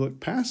you look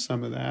past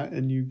some of that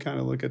and you kind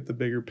of look at the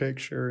bigger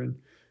picture, and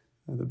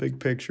the big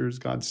picture is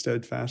God's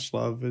steadfast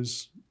love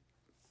is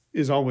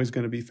always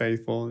going to be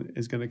faithful and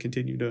is going to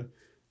continue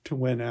to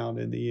win out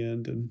in the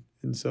end.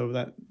 And so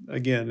that,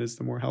 again, is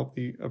the more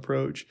healthy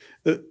approach.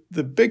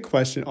 The big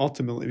question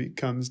ultimately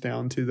comes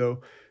down to,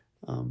 though,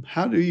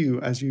 how do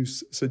you, as you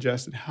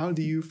suggested, how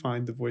do you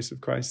find the voice of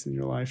Christ in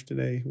your life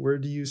today? Where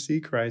do you see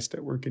Christ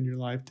at work in your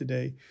life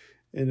today?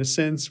 In a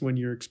sense, when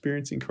you're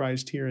experiencing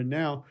Christ here and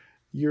now,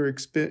 you're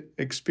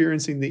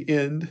experiencing the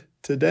end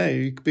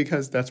today,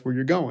 because that's where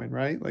you're going,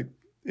 right? Like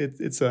I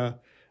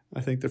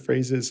think the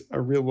phrase is a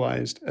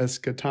realized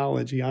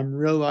eschatology. I'm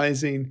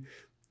realizing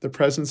the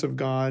presence of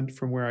God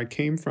from where I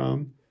came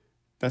from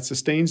that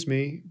sustains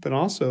me, but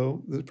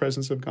also the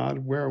presence of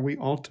God where we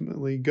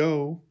ultimately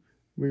go,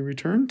 we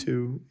return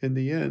to in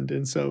the end.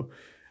 And so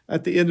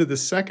at the end of the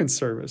second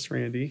service,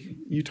 Randy,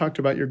 you talked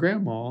about your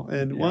grandma.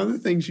 And one of the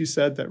things you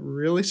said that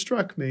really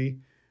struck me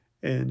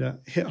and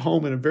hit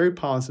home in a very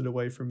positive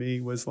way for me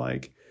was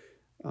like,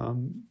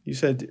 you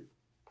said,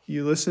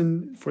 you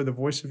listen for the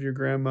voice of your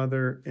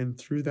grandmother, and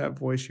through that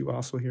voice, you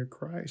also hear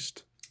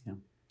Christ. Yeah.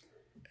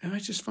 And I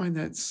just find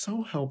that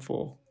so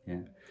helpful.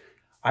 Yeah.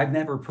 I've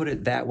never put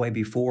it that way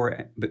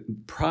before,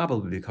 but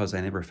probably because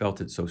I never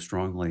felt it so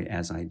strongly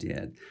as I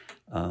did.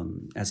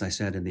 As I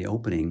said in the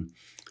opening,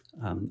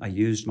 I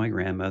used my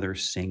grandmother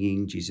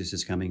singing "Jesus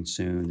is Coming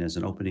Soon" as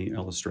an opening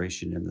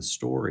illustration in the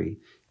story.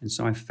 And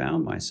so I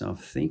found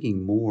myself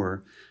thinking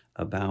more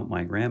about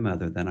my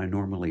grandmother than I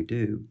normally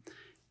do.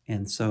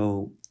 And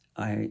so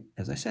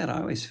as I said, I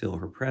always feel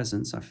her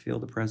presence. I feel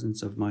the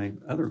presence of my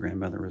other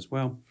grandmother as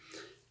well.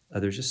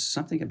 There's just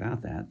something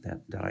about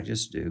that I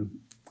just do.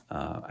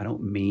 I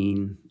don't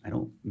mean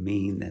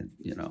that,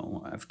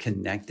 I've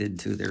connected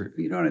to their,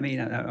 you know what I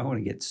mean? I want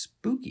to get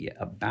spooky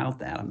about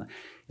that. I'm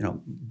not,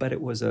 but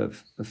it was a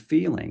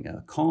feeling,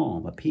 a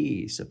calm, a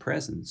peace, a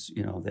presence,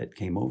 that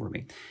came over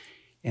me.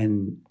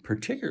 And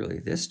particularly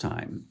this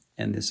time,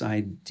 and this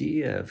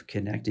idea of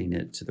connecting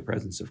it to the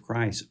presence of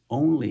Christ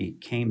only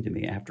came to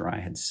me after I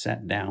had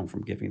sat down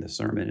from giving the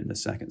sermon in the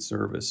second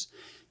service.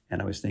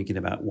 And I was thinking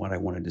about what I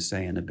wanted to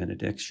say in a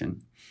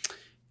benediction.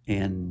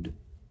 And,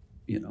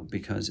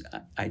 because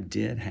I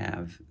did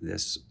have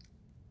this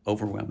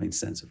overwhelming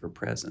sense of her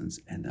presence.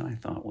 And then I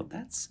thought, well,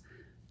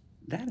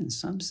 that in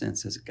some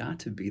sense has got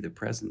to be the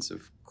presence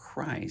of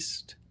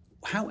Christ.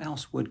 How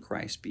else would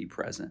Christ be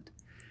present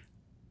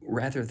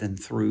rather than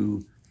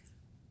through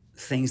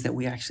things that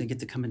we actually get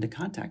to come into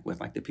contact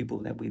with, like the people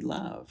that we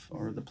love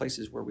or the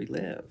places where we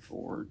live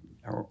or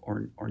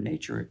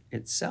nature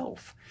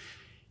itself?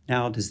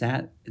 Now, does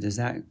that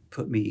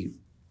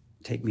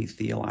take me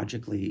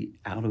theologically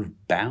out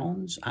of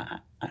bounds? I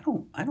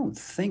don't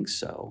think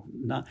so.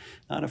 Not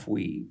if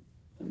we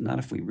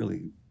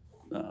really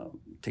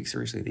take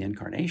seriously the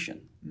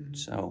incarnation. Mm-hmm.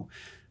 So,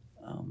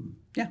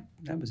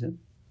 that was it.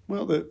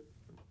 Well,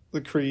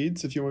 the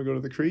creeds, if you want to go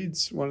to the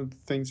creeds, one of the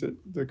things that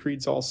the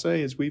creeds all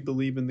say is we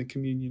believe in the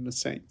communion of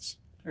saints.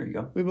 There you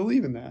go. We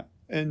believe in that.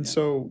 And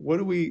so what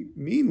do we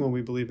mean when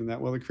we believe in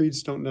that? Well, the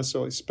creeds don't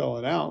necessarily spell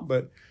it out,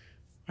 but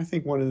I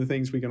think one of the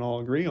things we can all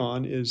agree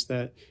on is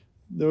that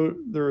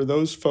there are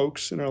those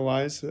folks in our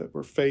lives that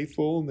were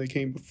faithful and they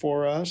came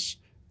before us.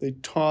 They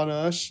taught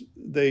us.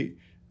 They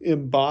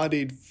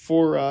embodied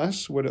for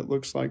us what it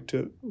looks like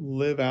to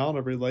live out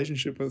a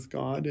relationship with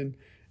God. And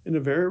in a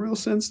very real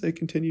sense, they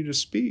continue to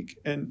speak.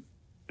 And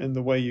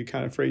the way you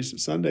kind of phrased it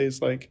Sunday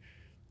is like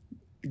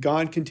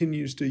God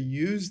continues to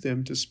use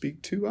them to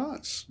speak to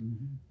us.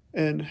 Mm-hmm.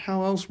 And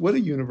how else would a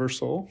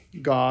universal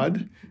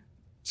God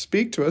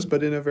speak to us,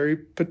 but in a very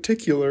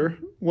particular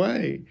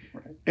way?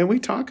 Right. And we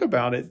talk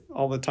about it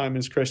all the time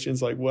as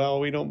Christians, like, well,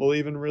 we don't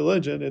believe in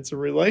religion. It's a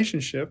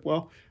relationship.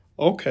 Well,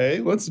 okay,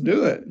 let's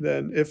do it.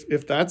 Then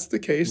if that's the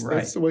case, right.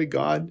 That's the way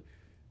God,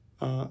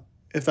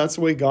 if that's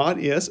the way God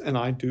is, and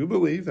I do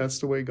believe that's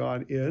the way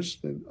God is,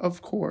 then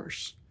of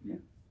course,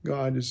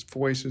 God's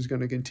voice is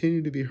going to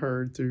continue to be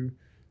heard through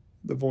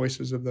the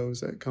voices of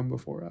those that come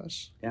before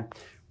us. Yeah.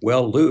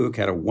 Well, Luke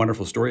had a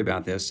wonderful story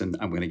about this, and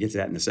I'm going to get to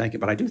that in a second.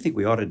 But I do think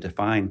we ought to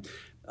define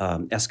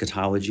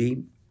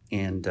eschatology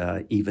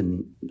and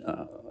even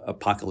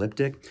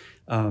apocalyptic,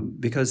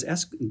 because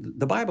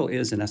the Bible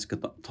is an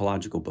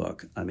eschatological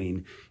book. I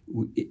mean,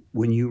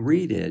 when you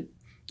read it,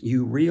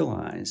 you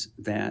realize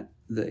that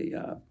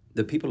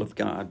the people of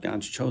God,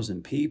 God's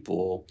chosen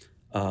people,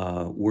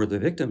 were the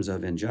victims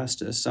of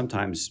injustice.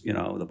 Sometimes,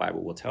 the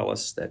Bible will tell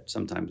us that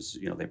sometimes,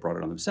 they brought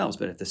it on themselves.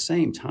 But at the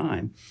same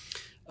time,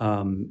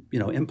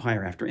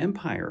 empire after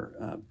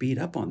empire beat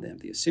up on them,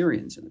 the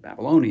Assyrians and the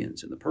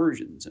Babylonians and the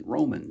Persians and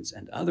Romans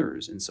and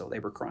others. And so they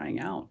were crying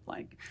out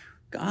like,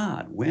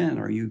 God, when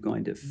are you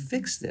going to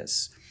fix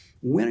this?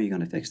 When are you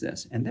going to fix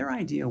this? And their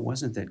idea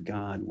wasn't that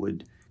God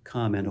would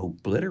come and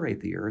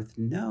obliterate the earth.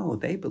 No,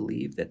 they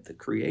believed that the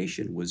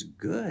creation was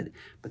good,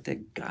 but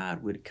that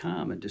God would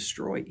come and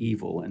destroy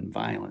evil and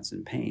violence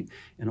and pain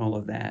and all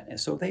of that. And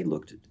so they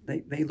looked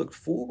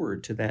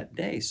forward to that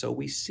day. So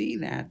we see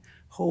that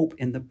hope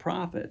in the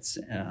prophets,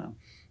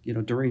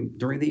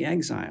 during the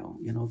exile.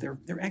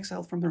 They're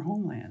exiled from their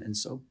homeland, and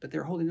so but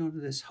they're holding on to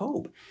this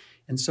hope.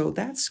 And so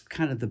that's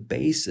kind of the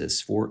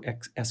basis for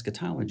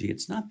eschatology.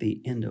 It's not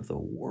the end of the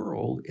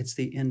world; it's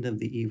the end of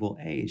the evil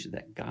age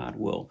that God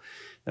will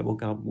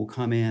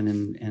come in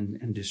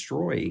and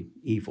destroy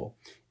evil.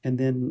 And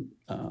then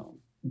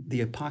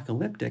the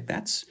apocalyptic,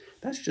 that's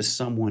just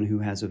someone who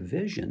has a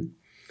vision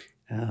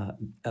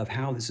of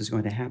how this is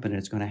going to happen, and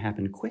it's going to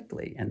happen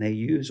quickly. And they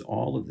use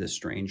all of this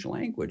strange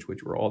language,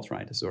 which we're all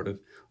trying to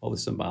all the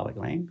symbolic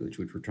language,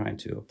 which we're trying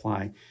to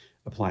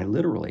apply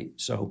literally.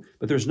 So,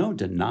 but there's no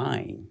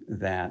denying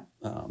that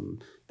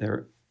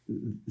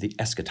the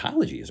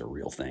eschatology is a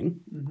real thing,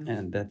 mm-hmm.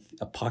 and that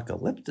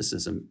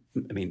apocalypticism,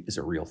 is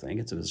a real thing.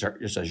 It's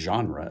a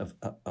genre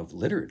of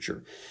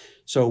literature.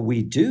 So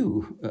we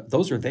do;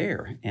 those are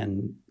there.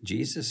 And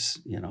Jesus,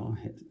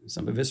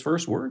 some of his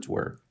first words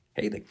were,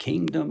 hey, the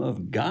kingdom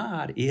of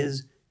God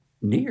is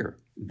near.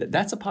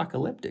 That's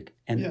apocalyptic.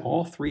 And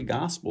all three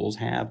Gospels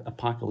have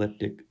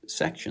apocalyptic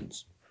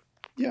sections.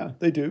 Yeah,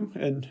 they do.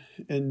 And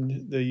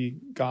the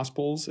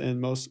Gospels and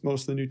most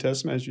of the New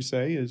Testament, as you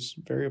say, is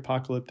very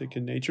apocalyptic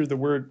in nature. The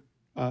word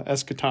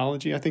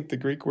eschatology, I think the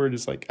Greek word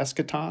is like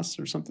eschatos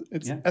or something.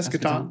 It's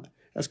eschaton.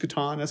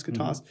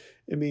 Mm-hmm.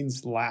 It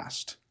means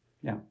last.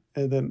 Yeah.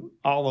 And then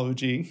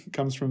ology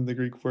comes from the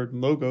Greek word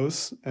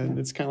logos, and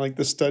it's kind of like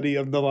the study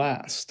of the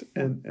last.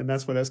 And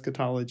that's what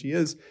eschatology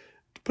is.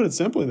 To put it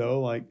simply, though,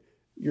 like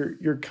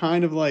you're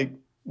kind of like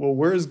well,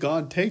 where is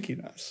God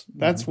taking us?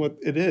 That's what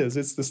it is.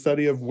 It's the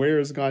study of where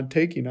is God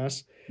taking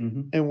us.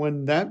 And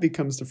when that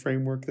becomes the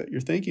framework that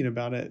you're thinking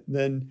about it,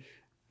 then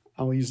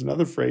I'll use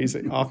another phrase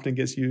that often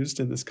gets used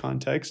in this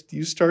context.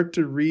 You start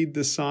to read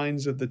the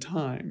signs of the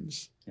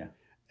times. Yeah.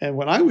 And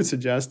what I would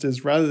suggest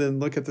is, rather than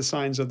look at the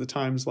signs of the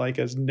times like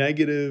as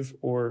negative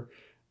or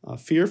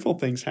fearful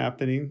things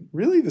happening,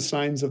 really the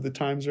signs of the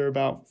times are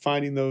about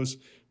finding those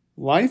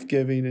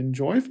life-giving and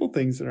joyful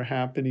things that are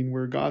happening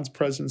where God's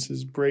presence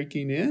is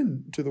breaking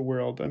in to the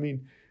world. I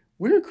mean,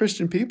 we're a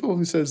Christian people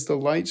who says the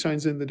light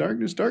shines in the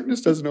darkness.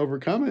 Darkness doesn't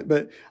overcome it,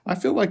 but I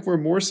feel like we're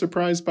more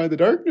surprised by the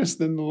darkness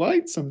than the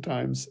light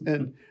sometimes.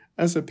 And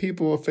as a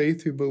people of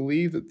faith who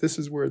believe that this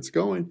is where it's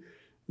going,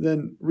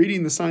 then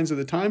reading the signs of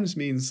the times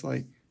means,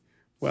 like,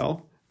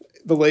 well,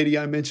 the lady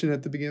I mentioned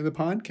at the beginning of the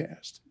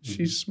podcast,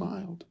 she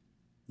smiled.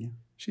 Yeah.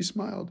 She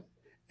smiled.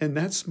 And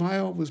that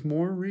smile was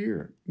more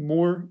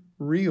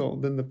real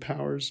than the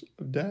powers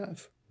of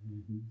death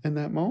in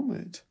that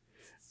moment.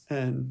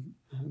 And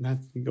that,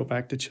 you go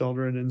back to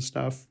children and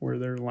stuff where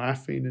they're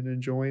laughing and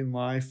enjoying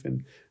life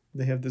and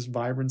they have this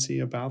vibrancy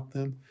about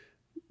them.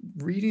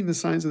 Reading the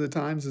signs of the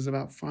times is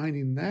about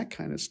finding that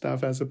kind of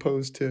stuff as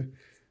opposed to,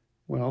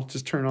 well,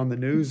 just turn on the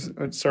news.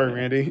 Sorry,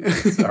 Randy.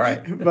 It's all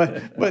right.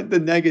 but the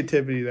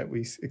negativity that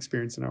we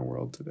experience in our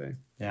world today.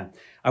 Yeah.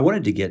 I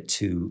wanted to get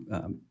to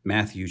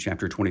Matthew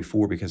chapter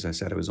 24 because I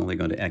said I was only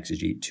going to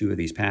exegete two of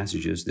these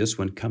passages. This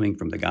one coming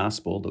from the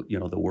gospel,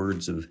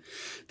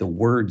 the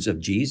words of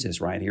Jesus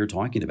right here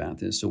talking about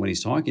this. So when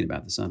he's talking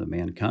about the Son of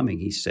Man coming,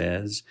 he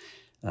says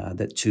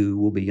that two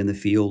will be in the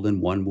field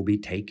and one will be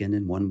taken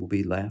and one will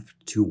be left.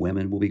 Two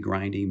women will be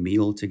grinding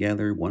meal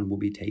together. One will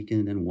be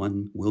taken and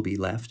one will be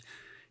left.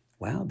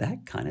 Wow,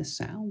 that kind of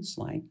sounds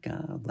like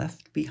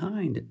Left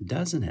Behind,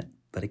 doesn't it?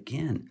 But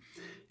again,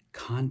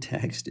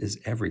 context is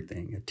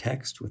everything. A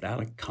text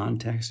without a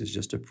context is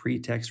just a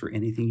pretext for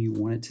anything you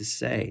want it to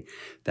say.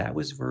 That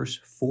was verse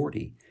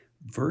 40.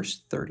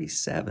 Verse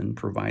 37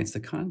 provides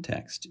the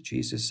context.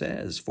 Jesus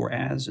says, "For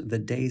as the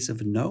days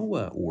of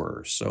Noah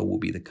were, so will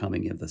be the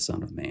coming of the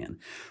Son of Man.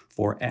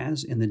 For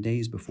as in the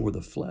days before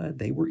the flood,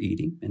 they were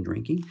eating and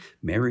drinking,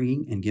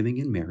 marrying and giving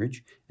in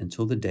marriage,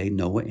 until the day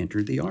Noah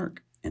entered the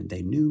ark. And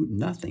they knew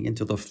nothing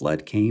until the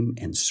flood came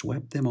and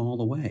swept them all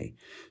away.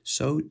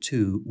 So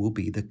too will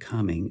be the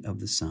coming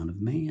of the Son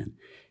of Man."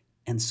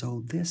 And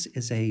so this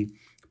is a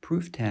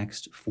proof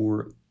text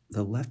for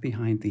the Left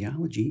Behind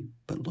theology.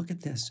 But look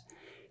at this.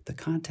 The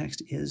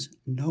context is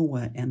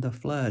Noah and the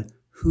flood.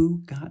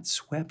 Who got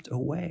swept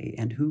away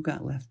and who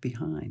got left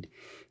behind?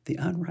 The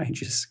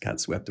unrighteous got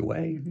swept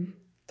away.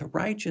 The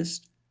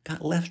righteous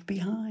got left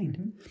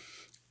behind.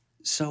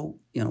 So,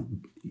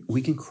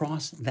 we can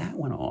cross that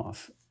one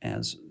off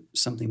as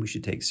something we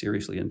should take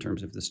seriously in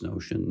terms of this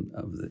notion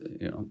of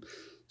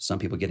some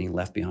people getting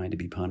left behind to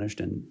be punished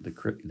and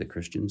the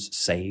Christians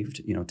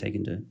saved,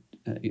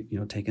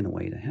 taken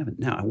away to heaven.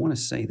 Now, I want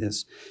to say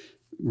this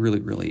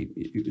really, really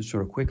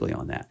sort of quickly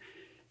on that.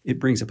 It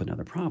brings up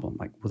another problem.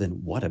 Like, well,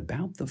 then what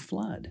about the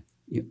flood?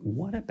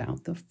 What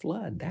about the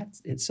flood? That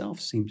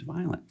itself seems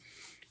violent.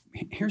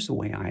 Here's the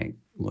way I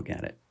look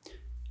at it.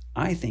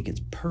 I think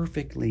it's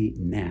perfectly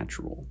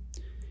natural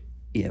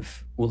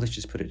if, well, let's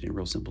just put it in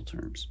real simple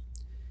terms.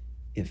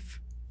 If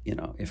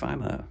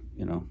I'm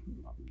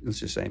let's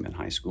just say I'm in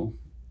high school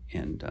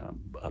and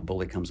a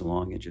bully comes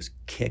along and just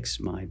kicks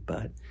my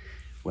butt,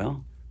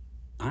 well,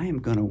 I am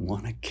going to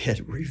want to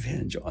get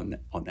revenge on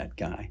that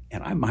guy.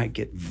 And I might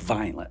get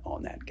violent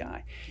on that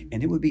guy.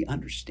 And it would be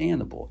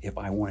understandable if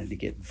I wanted to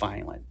get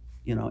violent,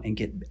 and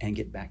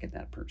get back at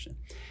that person.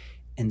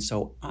 And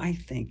so I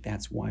think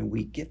that's why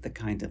we get the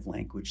kind of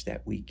language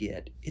that we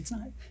get.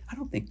 I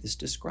don't think this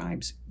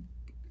describes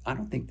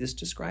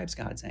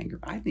God's anger.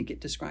 I think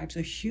it describes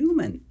a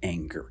human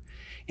anger.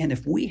 And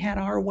if we had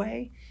our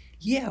way,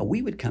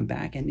 we would come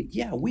back and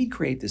we'd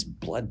create this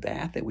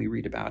bloodbath that we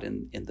read about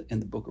in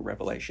the book of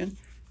Revelation.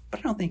 But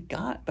I don't think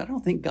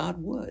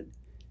God would.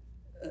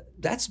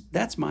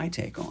 That's my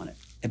take on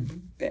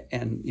it.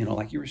 And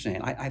like you were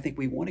saying, I think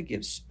we want to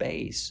give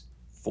space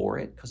for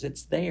it because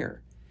it's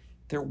there.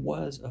 There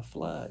was a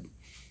flood,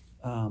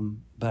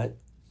 but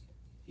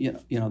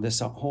this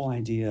whole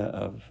idea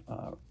of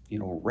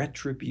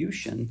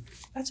retribution,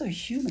 that's a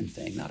human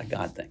thing, not a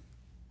God thing.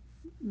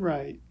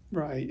 Right.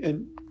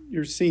 And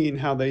you're seeing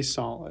how they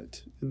saw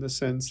it in the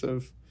sense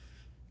of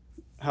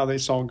how they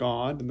saw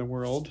God in the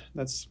world.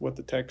 That's what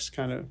the text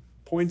kind of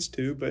points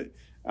to. But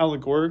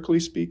allegorically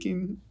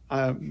speaking,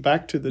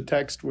 back to the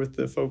text with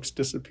the folks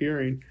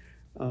disappearing,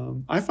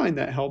 I find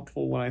that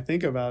helpful when I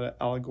think about it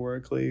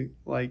allegorically.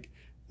 Like,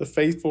 the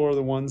faithful are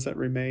the ones that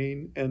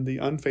remain, and the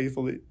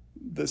unfaithful,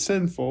 the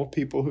sinful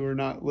people who are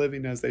not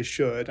living as they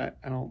should.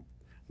 I'm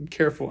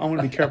careful. I want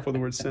to be careful of the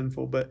word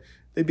sinful, but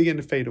they begin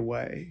to fade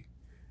away.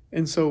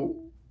 And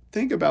so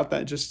think about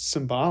that just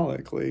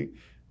symbolically.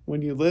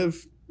 When you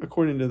live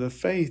according to the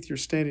faith, you're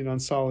standing on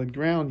solid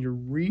ground. You're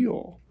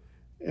real.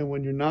 And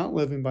when you're not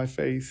living by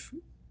faith,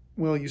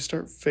 well, you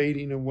start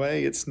fading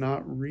away. It's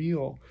not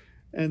real.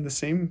 And the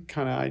same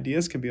kind of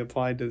ideas can be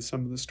applied to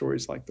some of the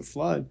stories like the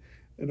flood.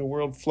 in a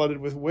world flooded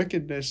with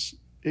wickedness,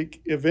 it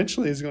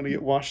eventually is going to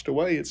get washed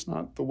away. It's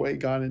not the way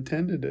God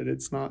intended it.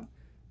 It's not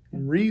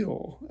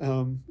real.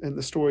 And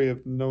the story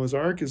of Noah's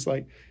Ark is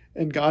like,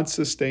 and God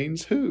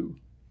sustains who?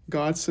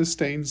 God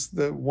sustains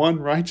the one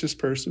righteous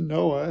person,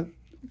 Noah,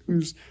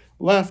 who's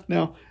left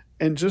now.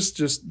 And just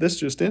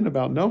in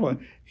about Noah,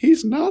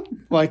 he's not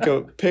like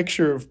a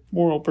picture of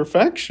moral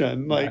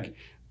perfection. Like Right.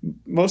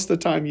 most of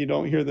the time, you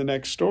don't hear the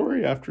next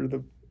story after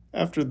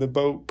the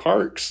boat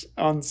parks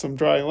on some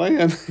dry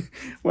land.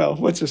 Well,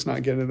 let's just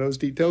not get into those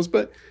details,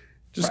 but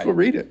just Right. go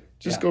read it.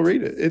 Just Yeah. go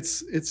read it.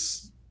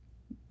 It's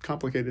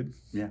complicated.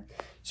 Yeah.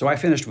 So I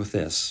finished with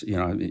this.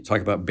 You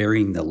talk about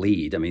burying the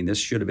lead. I mean, this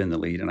should have been the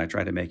lead, and I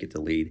tried to make it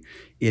the lead.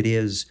 It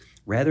is,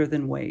 rather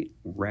than wait,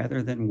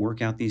 rather than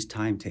work out these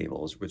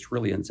timetables, which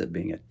really ends up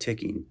being a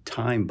ticking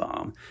time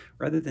bomb,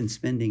 rather than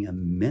spending a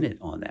minute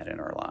on that in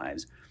our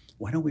lives,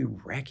 why don't we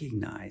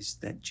recognize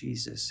that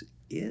Jesus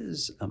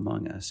is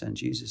among us and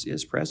Jesus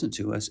is present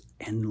to us?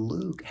 And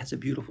Luke has a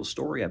beautiful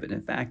story of it.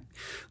 In fact,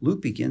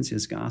 Luke begins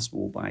his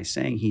gospel by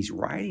saying he's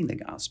writing the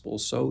gospel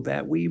so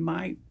that we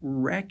might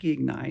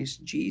recognize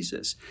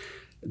Jesus.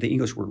 The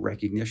English word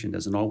recognition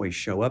doesn't always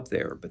show up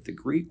there, but the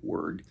Greek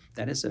word,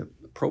 that is an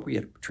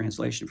appropriate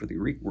translation for the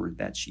Greek word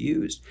that's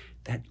used,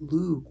 that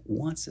Luke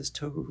wants us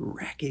to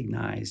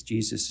recognize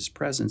Jesus'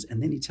 presence.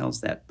 And then he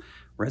tells that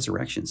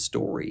resurrection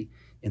story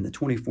in the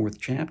 24th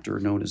chapter,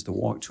 known as the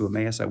Walk to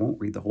Emmaus. I won't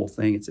read the whole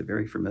thing. It's a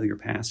very familiar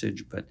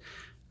passage, but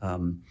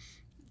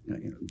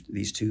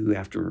these two,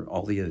 after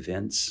all the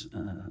events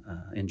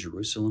in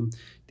Jerusalem,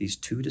 these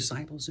two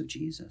disciples of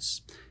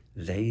Jesus,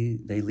 they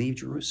leave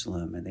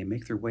Jerusalem and they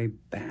make their way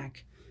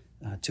back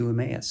to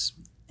Emmaus.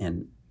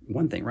 And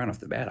one thing right off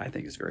the bat I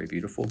think is very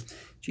beautiful.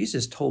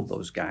 Jesus told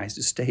those guys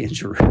to stay in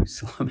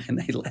Jerusalem, and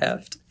they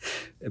left.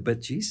 But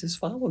Jesus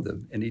followed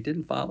them, and he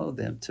didn't follow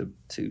them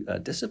to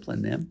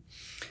discipline them.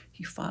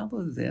 He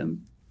followed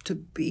them to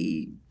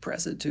be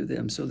present to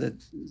them so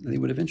that they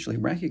would eventually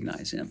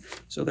recognize him.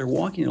 So they're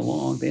walking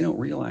along. They don't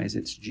realize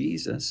it's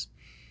Jesus.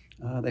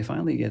 They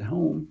finally get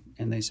home,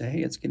 and they say,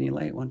 hey, it's getting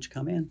late. Why don't you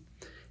come in?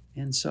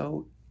 And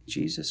so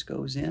Jesus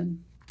goes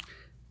in.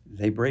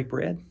 They break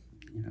bread.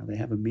 They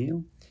have a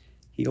meal.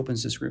 He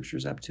opens the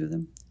scriptures up to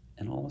them,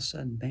 and all of a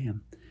sudden,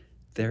 bam,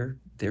 there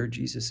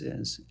Jesus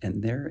is.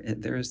 And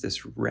there is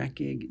this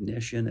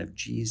recognition of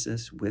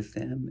Jesus with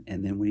them.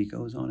 And then when he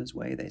goes on his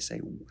way, they say,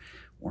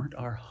 weren't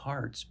our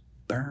hearts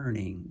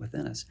burning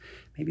within us?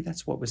 Maybe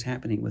that's what was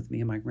happening with me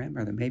and my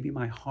grandmother. Maybe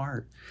my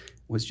heart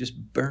was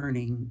just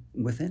burning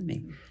within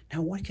me.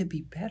 Now, what could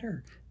be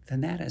better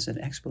than that as an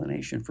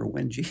explanation for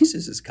when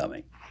Jesus is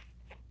coming?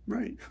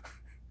 Right.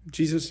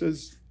 Jesus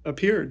has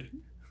appeared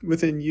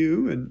within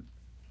you,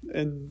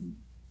 and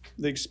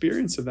the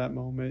experience of that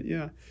moment.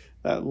 Yeah.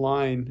 That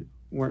line,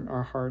 weren't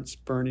our hearts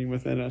burning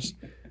within us?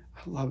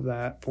 I love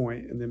that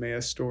point in the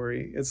Emmaus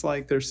story. It's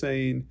like they're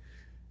saying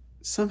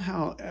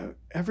somehow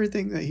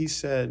everything that he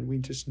said, we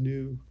just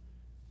knew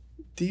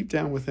deep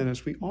down within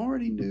us. We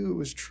already knew it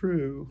was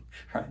true.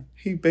 Right.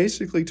 He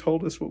basically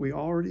told us what we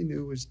already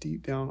knew was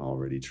deep down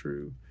already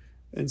true.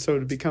 And so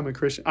to become a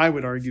Christian, I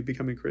would argue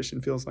becoming a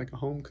Christian feels like a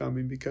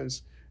homecoming,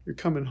 because you're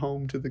coming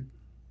home to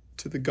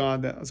the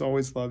God that has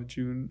always loved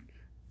you and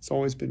has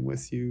always been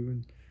with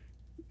you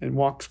and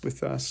walks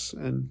with us,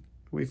 and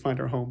we find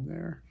our home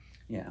there.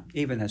 Yeah,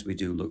 even as we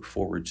do look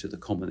forward to the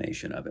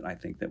culmination of it, I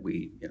think that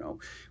we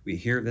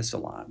hear this a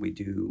lot. We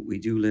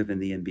do live in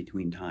the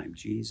in-between time.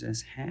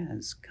 Jesus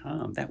has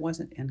come. That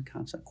wasn't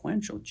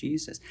inconsequential.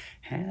 Jesus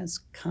has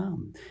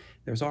come.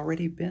 There's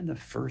already been the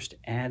first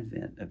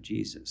advent of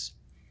Jesus.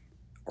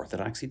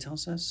 Orthodoxy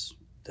tells us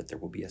that there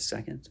will be a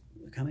second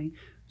coming.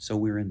 So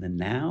we're in the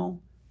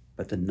now,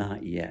 but the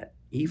not yet.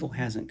 Evil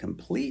hasn't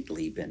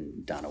completely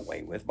been done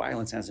away with.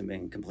 Violence hasn't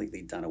been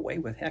completely done away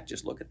with. Heck,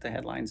 just look at the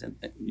headlines and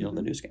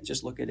the newscasts.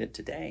 Just look at it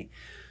today.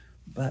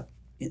 But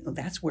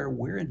that's where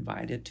we're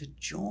invited to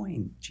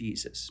join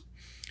Jesus,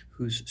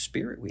 whose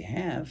spirit we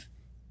have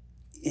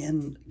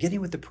in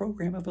getting with the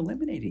program of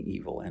eliminating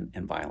evil and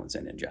violence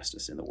and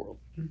injustice in the world.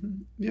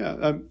 Mm-hmm.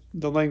 Yeah,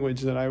 the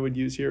language that I would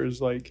use here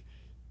is like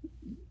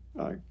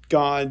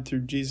God,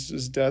 through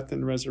Jesus' death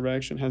and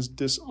resurrection, has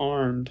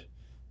disarmed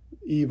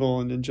evil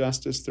and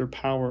injustice, their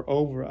power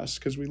over us.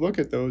 Because we look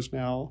at those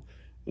now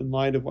in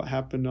light of what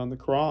happened on the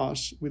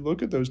cross. We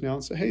look at those now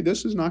and say, hey,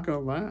 this is not going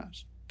to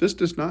last. This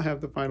does not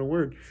have the final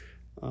word.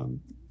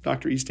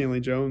 Dr. E. Stanley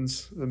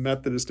Jones, the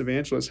Methodist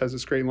evangelist, has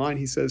this great line.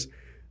 He says,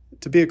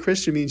 to be a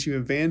Christian means you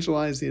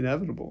evangelize the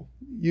inevitable.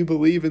 You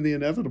believe in the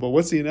inevitable.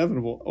 What's the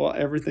inevitable? Well,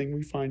 everything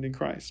we find in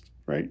Christ,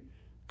 right?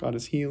 God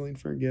is healing,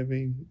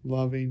 forgiving,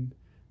 loving.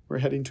 We're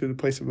heading to the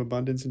place of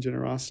abundance and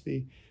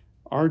generosity.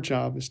 Our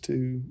job is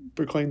to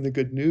proclaim the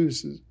good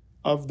news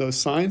of those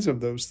signs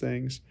of those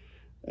things,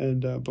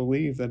 and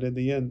believe that in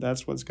the end,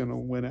 that's what's going to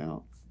win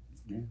out.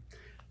 Yeah.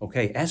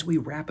 Okay, as we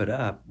wrap it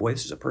up, boy,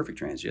 this is a perfect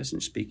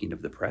transition. Speaking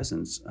of the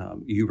presence,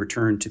 you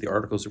return to the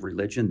Articles of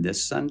Religion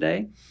this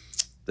Sunday,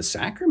 the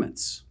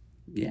sacraments.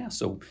 Yeah,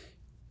 so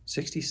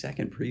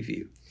 60-second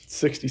preview.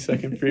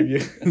 60-second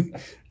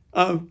preview.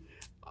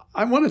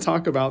 I want to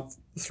talk about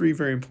three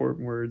very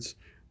important words.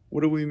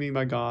 What do we mean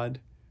by God?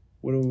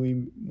 What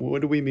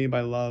do we mean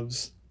by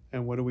loves?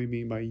 And what do we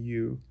mean by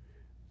you?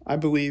 I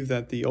believe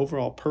that the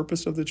overall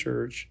purpose of the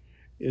church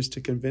is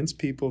to convince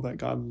people that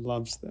God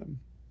loves them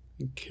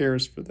and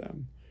cares for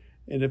them.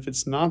 And if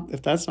that's not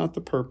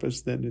the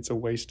purpose, then it's a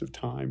waste of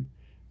time.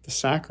 The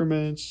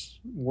sacraments,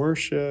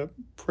 worship,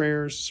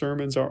 prayers,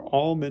 sermons are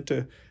all meant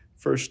to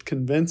first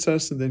convince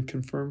us and then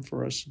confirm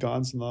for us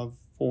God's love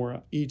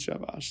for each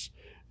of us.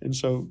 And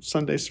so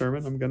Sunday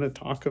sermon, I'm going to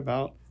talk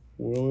about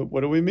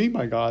what do we mean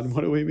by God? And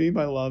what do we mean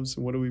by loves?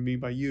 And what do we mean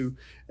by you?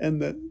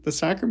 And the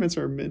sacraments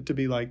are meant to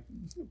be like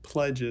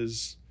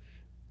pledges,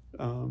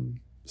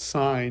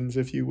 signs,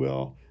 if you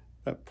will,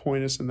 that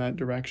point us in that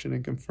direction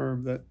and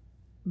confirm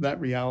that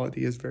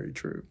reality is very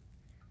true.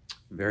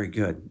 Very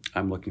good.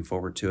 I'm looking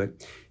forward to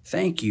it.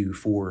 Thank you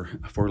for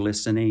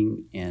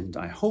listening, and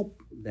I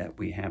hope that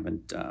we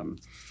haven't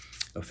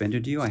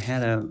offended you. I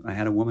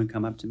had a woman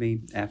come up to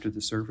me after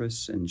the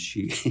service, and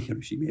she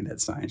she made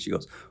that sign. She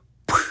goes,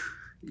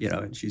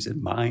 and she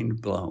said,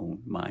 mind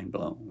blown,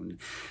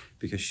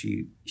 because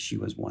she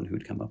was one who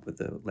had come up with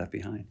the Left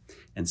Behind.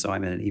 And so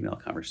I'm in an email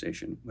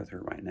conversation with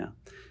her right now.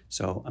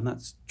 So I'm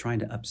not trying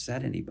to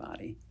upset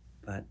anybody,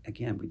 but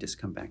again, we just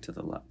come back to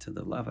the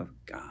love of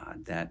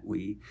God that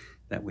we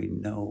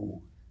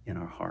know in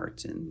our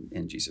hearts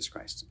in Jesus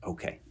Christ.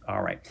 Okay,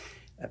 all right.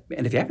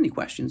 And if you have any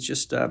questions,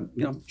 just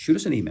shoot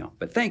us an email.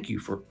 But thank you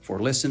for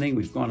listening.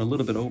 We've gone a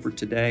little bit over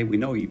today. We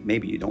know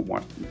maybe you don't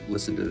want to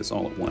listen to this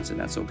all at once, and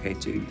that's okay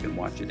too. You can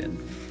watch it in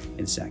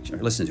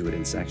sections or listen to it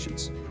in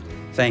sections.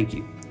 Thank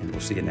you, and we'll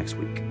see you next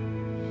week.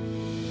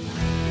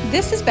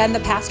 This has been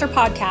the Pastor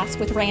Podcast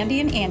with Randy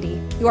and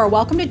Andy. You are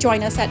welcome to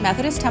join us at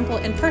Methodist Temple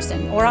in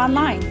person or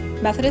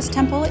online. Methodist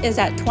Temple is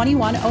at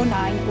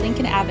 2109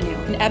 Lincoln Avenue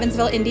in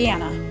Evansville,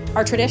 Indiana.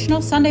 Our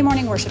traditional Sunday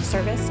morning worship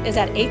service is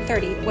at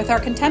 8:30 with our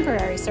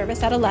contemporary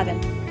service at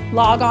 11.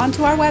 Log on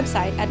to our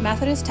website at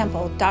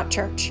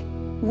methodisttemple.church.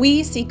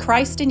 We see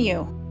Christ in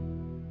you.